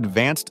 and its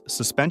advanced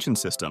suspension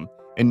system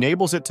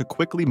enables it to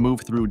quickly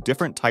move through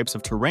different types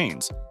of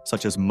terrains,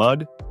 such as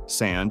mud,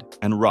 sand,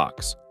 and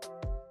rocks.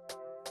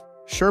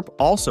 Sherp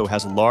also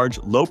has large,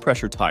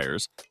 low-pressure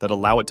tires that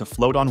allow it to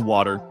float on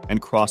water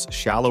and cross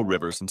shallow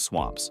rivers and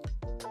swamps.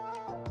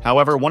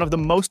 However, one of the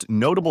most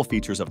notable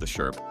features of the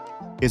Sherp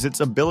is its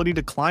ability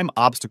to climb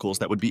obstacles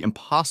that would be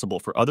impossible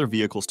for other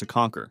vehicles to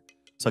conquer,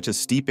 such as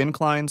steep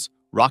inclines,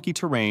 rocky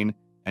terrain,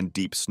 and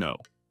deep snow.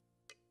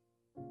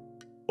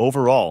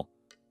 Overall,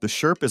 the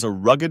Sherp is a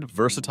rugged,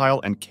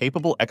 versatile, and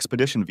capable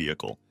expedition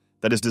vehicle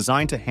that is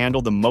designed to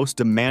handle the most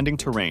demanding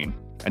terrain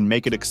and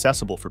make it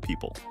accessible for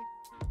people.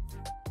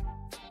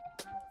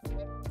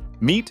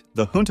 Meet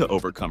the Junta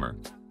Overcomer,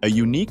 a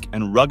unique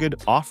and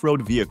rugged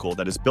off-road vehicle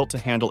that is built to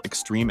handle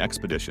extreme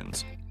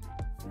expeditions.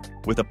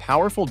 With a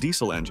powerful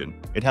diesel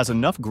engine, it has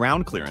enough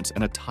ground clearance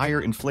and a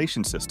tire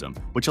inflation system,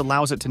 which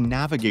allows it to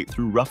navigate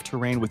through rough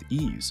terrain with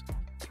ease.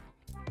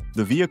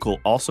 The vehicle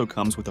also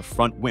comes with a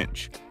front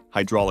winch,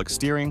 hydraulic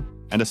steering,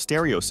 and a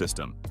stereo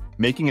system,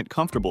 making it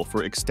comfortable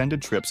for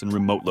extended trips in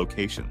remote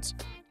locations.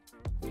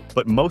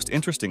 But most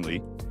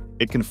interestingly,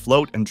 it can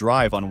float and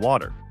drive on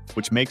water,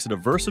 which makes it a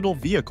versatile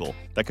vehicle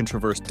that can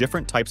traverse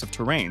different types of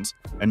terrains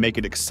and make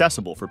it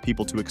accessible for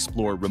people to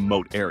explore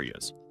remote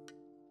areas.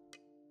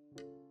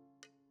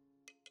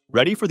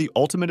 Ready for the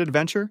ultimate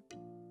adventure?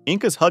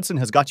 Inca's Hudson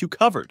has got you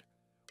covered.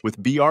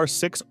 With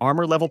BR6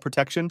 armor-level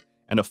protection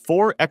and a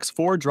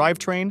 4x4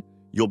 drivetrain,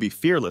 you'll be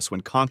fearless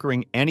when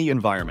conquering any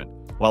environment,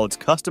 while its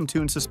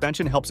custom-tuned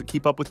suspension helps it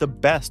keep up with the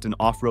best in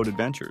off-road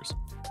adventures.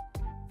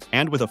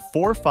 And with a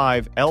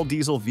 4.5 L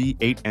diesel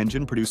V8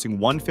 engine producing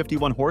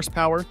 151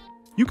 horsepower,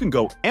 you can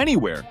go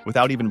anywhere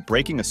without even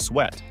breaking a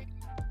sweat.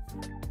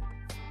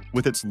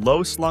 With its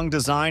low-slung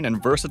design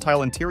and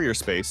versatile interior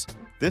space,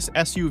 this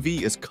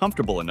SUV is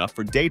comfortable enough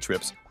for day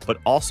trips, but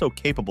also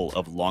capable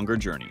of longer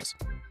journeys.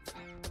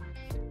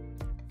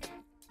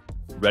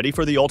 Ready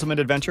for the ultimate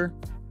adventure?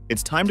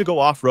 It's time to go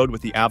off-road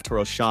with the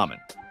Avtoro Shaman.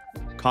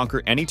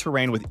 Conquer any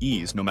terrain with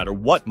ease, no matter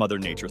what Mother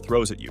Nature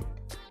throws at you.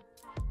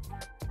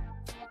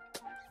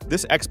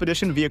 This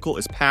expedition vehicle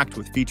is packed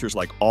with features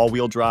like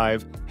all-wheel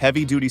drive,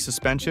 heavy-duty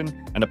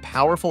suspension, and a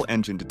powerful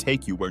engine to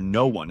take you where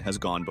no one has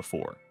gone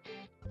before.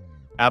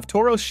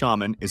 Avtoro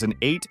Shaman is an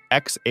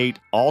 8x8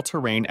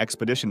 all-terrain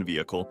expedition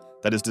vehicle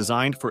that is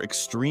designed for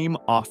extreme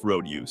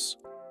off-road use.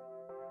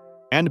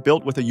 And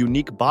built with a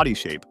unique body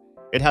shape,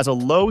 it has a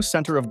low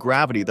center of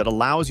gravity that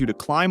allows you to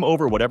climb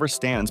over whatever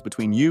stands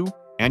between you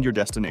and your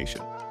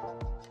destination.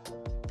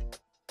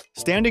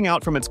 Standing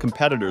out from its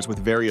competitors with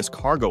various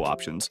cargo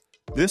options,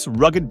 this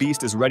rugged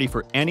beast is ready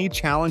for any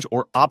challenge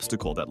or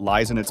obstacle that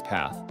lies in its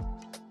path.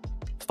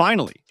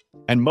 Finally,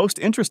 and most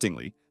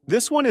interestingly,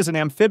 this one is an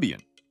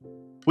amphibian,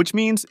 which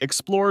means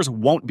explorers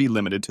won't be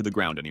limited to the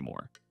ground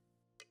anymore.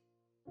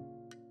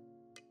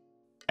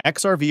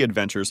 XRV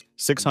Adventures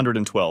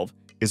 612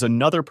 is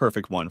another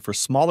perfect one for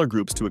smaller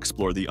groups to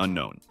explore the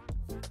unknown.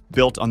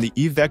 Built on the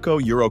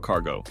Iveco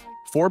Eurocargo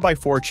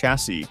 4x4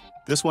 chassis,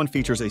 this one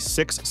features a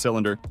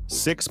 6-cylinder,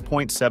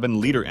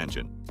 6.7-liter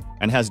engine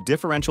and has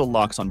differential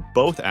locks on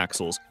both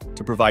axles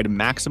to provide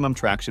maximum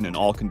traction in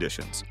all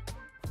conditions.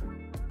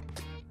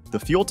 The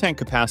fuel tank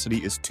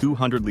capacity is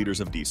 200 liters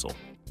of diesel,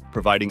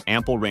 providing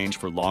ample range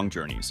for long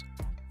journeys.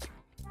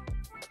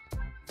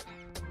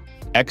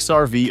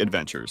 XRV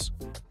Adventures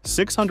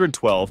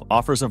 612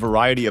 offers a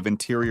variety of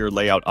interior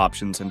layout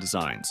options and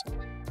designs,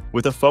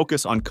 with a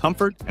focus on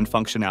comfort and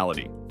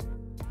functionality.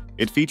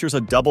 It features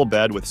a double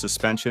bed with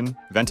suspension,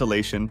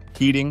 ventilation,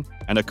 heating,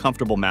 and a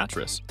comfortable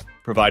mattress,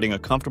 providing a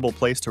comfortable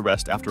place to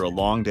rest after a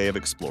long day of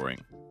exploring.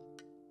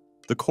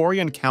 The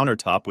Corian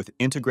countertop with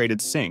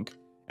integrated sink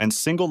and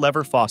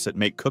single-lever faucet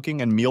make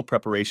cooking and meal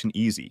preparation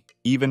easy,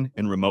 even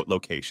in remote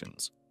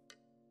locations.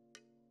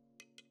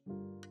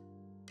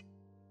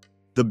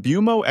 The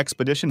Bumo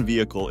Expedition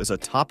vehicle is a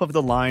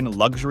top-of-the-line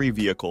luxury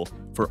vehicle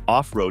for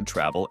off-road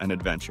travel and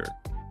adventure.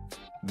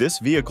 This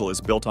vehicle is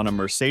built on a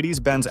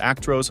Mercedes-Benz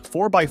Actros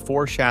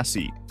 4x4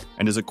 chassis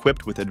and is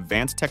equipped with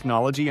advanced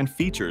technology and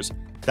features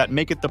that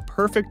make it the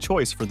perfect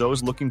choice for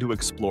those looking to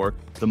explore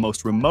the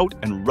most remote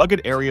and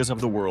rugged areas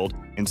of the world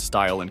in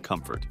style and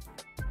comfort.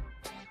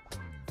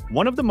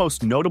 One of the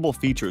most notable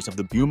features of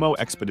the Bumo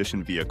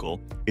Expedition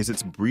vehicle is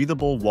its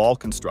breathable wall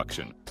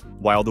construction,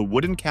 while the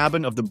wooden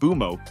cabin of the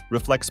Bumo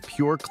reflects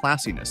pure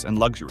classiness and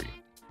luxury.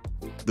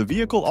 The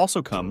vehicle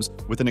also comes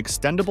with an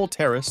extendable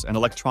terrace and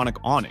electronic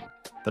awning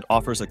that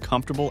offers a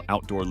comfortable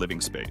outdoor living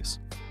space.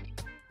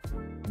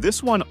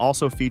 This one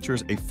also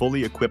features a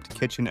fully equipped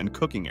kitchen and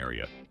cooking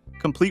area,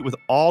 complete with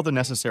all the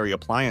necessary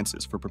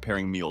appliances for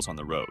preparing meals on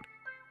the road.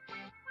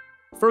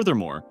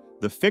 Furthermore,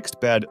 the fixed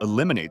bed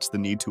eliminates the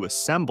need to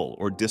assemble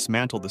or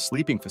dismantle the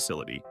sleeping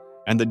facility,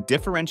 and the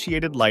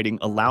differentiated lighting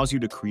allows you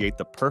to create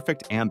the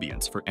perfect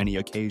ambience for any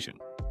occasion.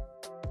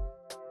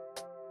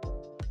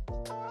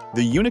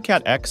 The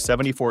Unicat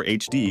X74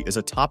 HD is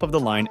a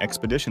top-of-the-line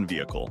expedition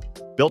vehicle,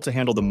 built to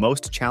handle the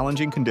most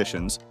challenging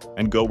conditions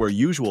and go where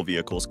usual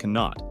vehicles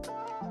cannot.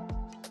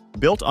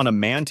 Built on a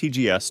MAN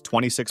TGS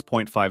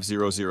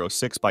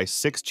 26.5006 by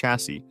 6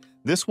 chassis,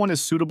 This one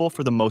is suitable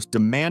for the most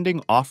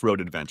demanding off-road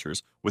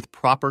adventures with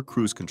proper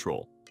cruise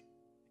control.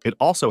 It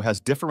also has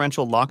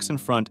differential locks in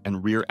front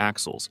and rear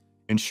axles,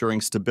 ensuring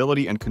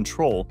stability and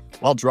control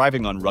while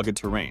driving on rugged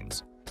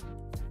terrains.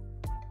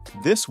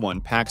 This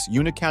one packs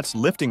Unicat's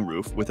lifting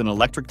roof with an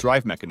electric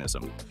drive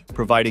mechanism,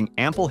 providing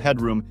ample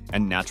headroom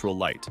and natural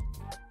light.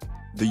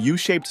 The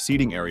U-shaped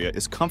seating area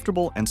is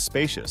comfortable and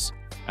spacious,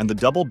 and the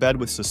double bed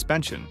with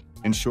suspension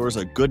ensures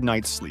a good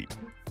night's sleep.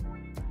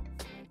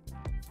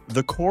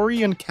 The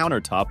Korean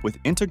countertop with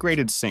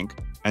integrated sink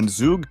and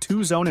Zug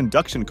 2-zone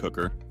induction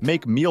cooker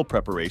make meal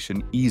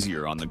preparation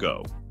easier on the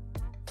go.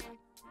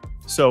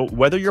 So,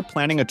 whether you're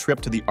planning a trip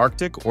to the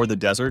Arctic or the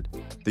desert,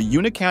 the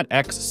Unicat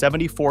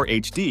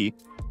X74 HD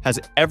has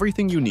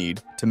everything you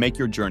need to make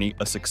your journey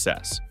a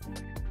success.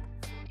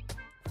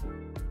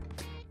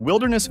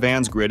 Wilderness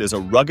Vans Grid is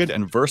a rugged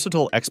and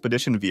versatile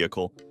expedition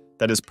vehicle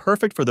that is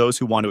perfect for those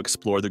who want to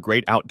explore the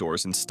great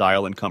outdoors in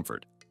style and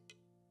comfort.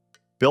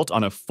 Built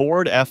on a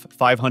Ford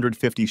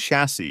F550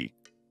 chassis,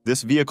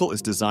 this vehicle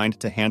is designed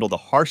to handle the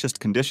harshest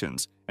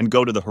conditions and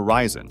go to the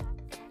horizon.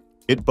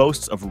 It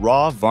boasts of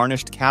raw,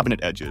 varnished cabinet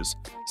edges,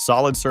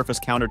 solid surface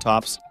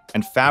countertops,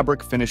 and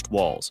fabric-finished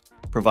walls,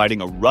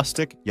 providing a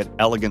rustic yet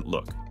elegant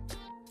look.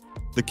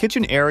 The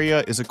kitchen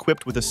area is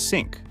equipped with a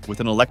sink with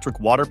an electric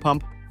water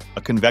pump,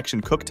 a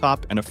convection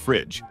cooktop, and a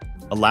fridge,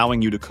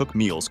 allowing you to cook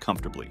meals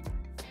comfortably.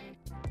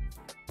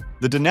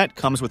 The dinette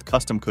comes with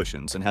custom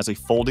cushions and has a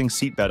folding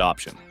seatbed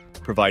option,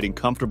 providing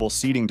comfortable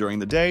seating during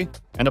the day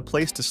and a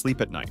place to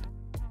sleep at night.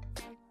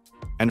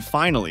 And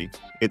finally,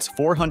 its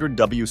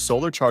 400W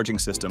solar charging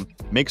system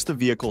makes the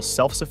vehicle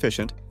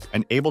self-sufficient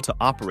and able to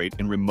operate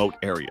in remote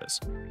areas.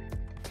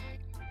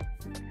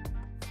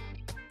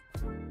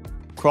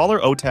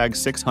 Crawler OTAG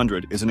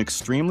 600 is an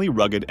extremely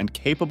rugged and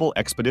capable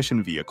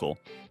expedition vehicle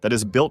that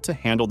is built to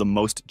handle the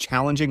most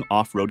challenging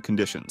off-road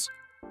conditions.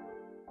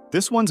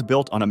 This one's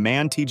built on a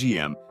MAN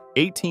TGM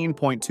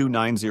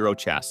 18.290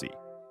 chassis,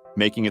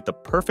 making it the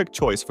perfect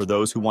choice for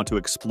those who want to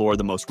explore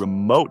the most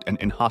remote and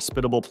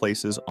inhospitable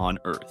places on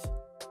Earth.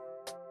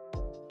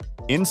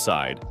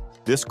 Inside,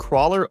 this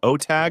Crawler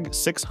OTAG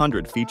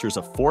 600 features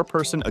a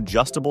 4-person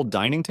adjustable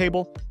dining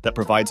table that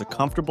provides a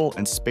comfortable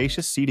and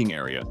spacious seating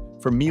area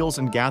for meals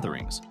and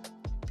gatherings.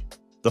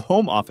 The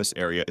home office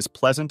area is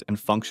pleasant and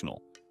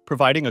functional,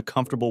 providing a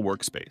comfortable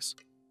workspace.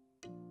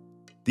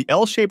 The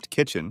L-shaped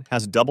kitchen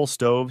has double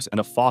stoves and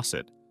a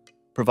faucet,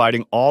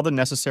 providing all the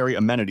necessary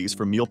amenities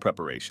for meal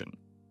preparation.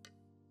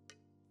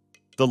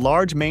 The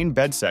large main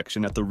bed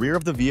section at the rear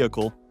of the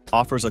vehicle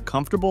offers a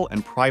comfortable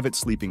and private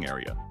sleeping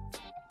area.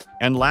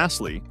 And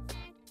lastly,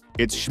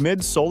 its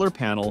Schmid solar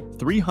panel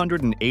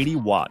 380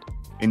 watt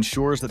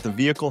ensures that the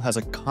vehicle has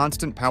a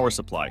constant power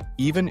supply,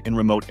 even in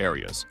remote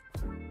areas.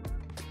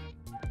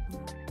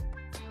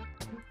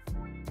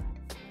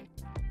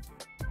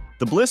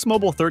 The Bliss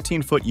Mobile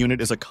 13-foot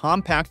unit is a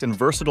compact and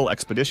versatile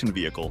expedition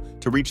vehicle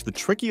to reach the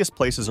trickiest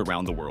places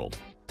around the world.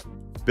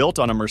 Built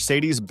on a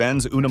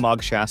Mercedes-Benz Unimog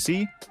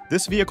chassis,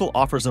 this vehicle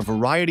offers a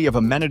variety of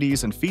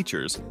amenities and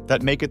features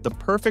that make it the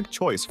perfect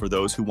choice for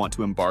those who want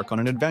to embark on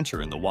an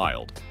adventure in the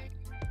wild.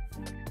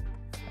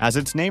 As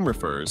its name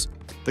refers,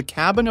 the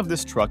cabin of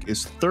this truck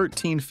is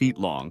 13 feet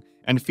long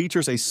and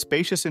features a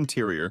spacious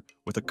interior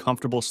with a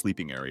comfortable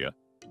sleeping area,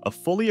 a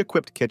fully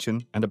equipped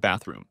kitchen, and a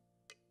bathroom.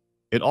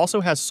 It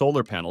also has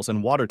solar panels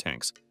and water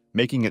tanks,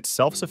 making it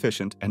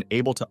self-sufficient and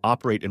able to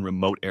operate in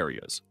remote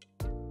areas.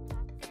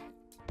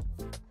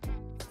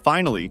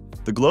 Finally,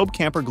 the Globe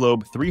Camper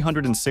Globe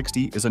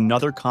 360 is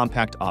another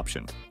compact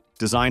option,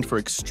 designed for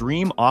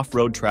extreme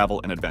off-road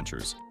travel and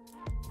adventures.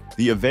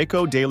 The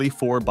Iveco Daily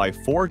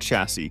 4x4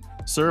 chassis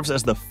serves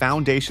as the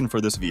foundation for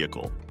this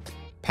vehicle,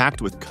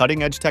 packed with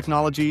cutting-edge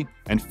technology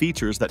and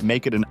features that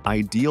make it an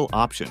ideal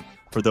option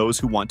for those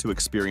who want to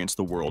experience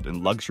the world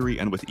in luxury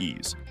and with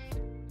ease.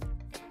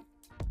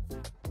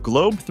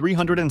 Globe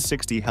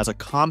 360 has a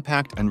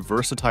compact and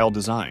versatile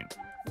design,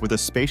 with a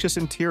spacious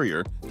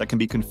interior that can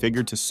be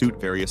configured to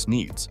suit various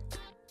needs.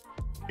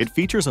 It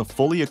features a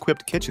fully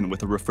equipped kitchen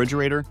with a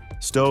refrigerator,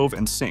 stove,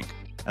 and sink,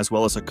 as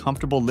well as a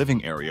comfortable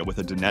living area with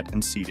a dinette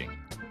and seating.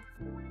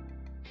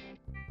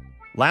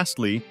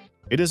 Lastly,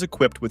 it is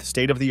equipped with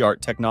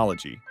state-of-the-art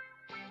technology,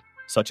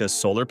 such as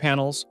solar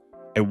panels,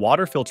 a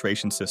water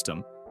filtration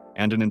system,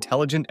 and an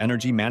intelligent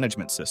energy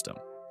management system.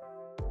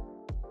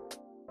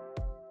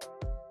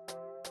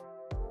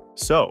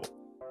 So,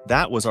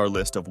 that was our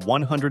list of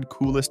 100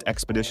 coolest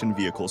expedition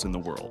vehicles in the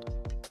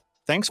world.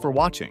 Thanks for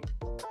watching.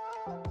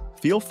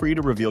 Feel free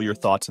to reveal your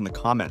thoughts in the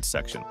comments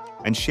section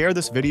and share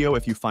this video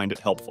if you find it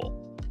helpful.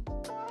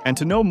 And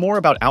to know more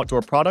about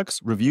outdoor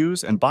products,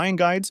 reviews, and buying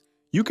guides,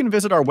 you can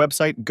visit our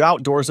website,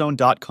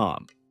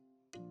 mailoutdoorzone.com.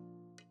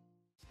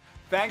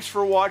 Thanks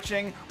for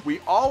watching.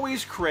 We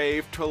always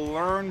crave to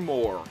learn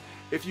more.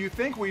 If you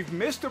think we've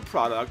missed a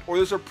product or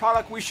there's a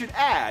product we should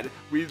add,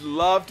 we'd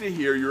love to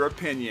hear your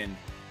opinion.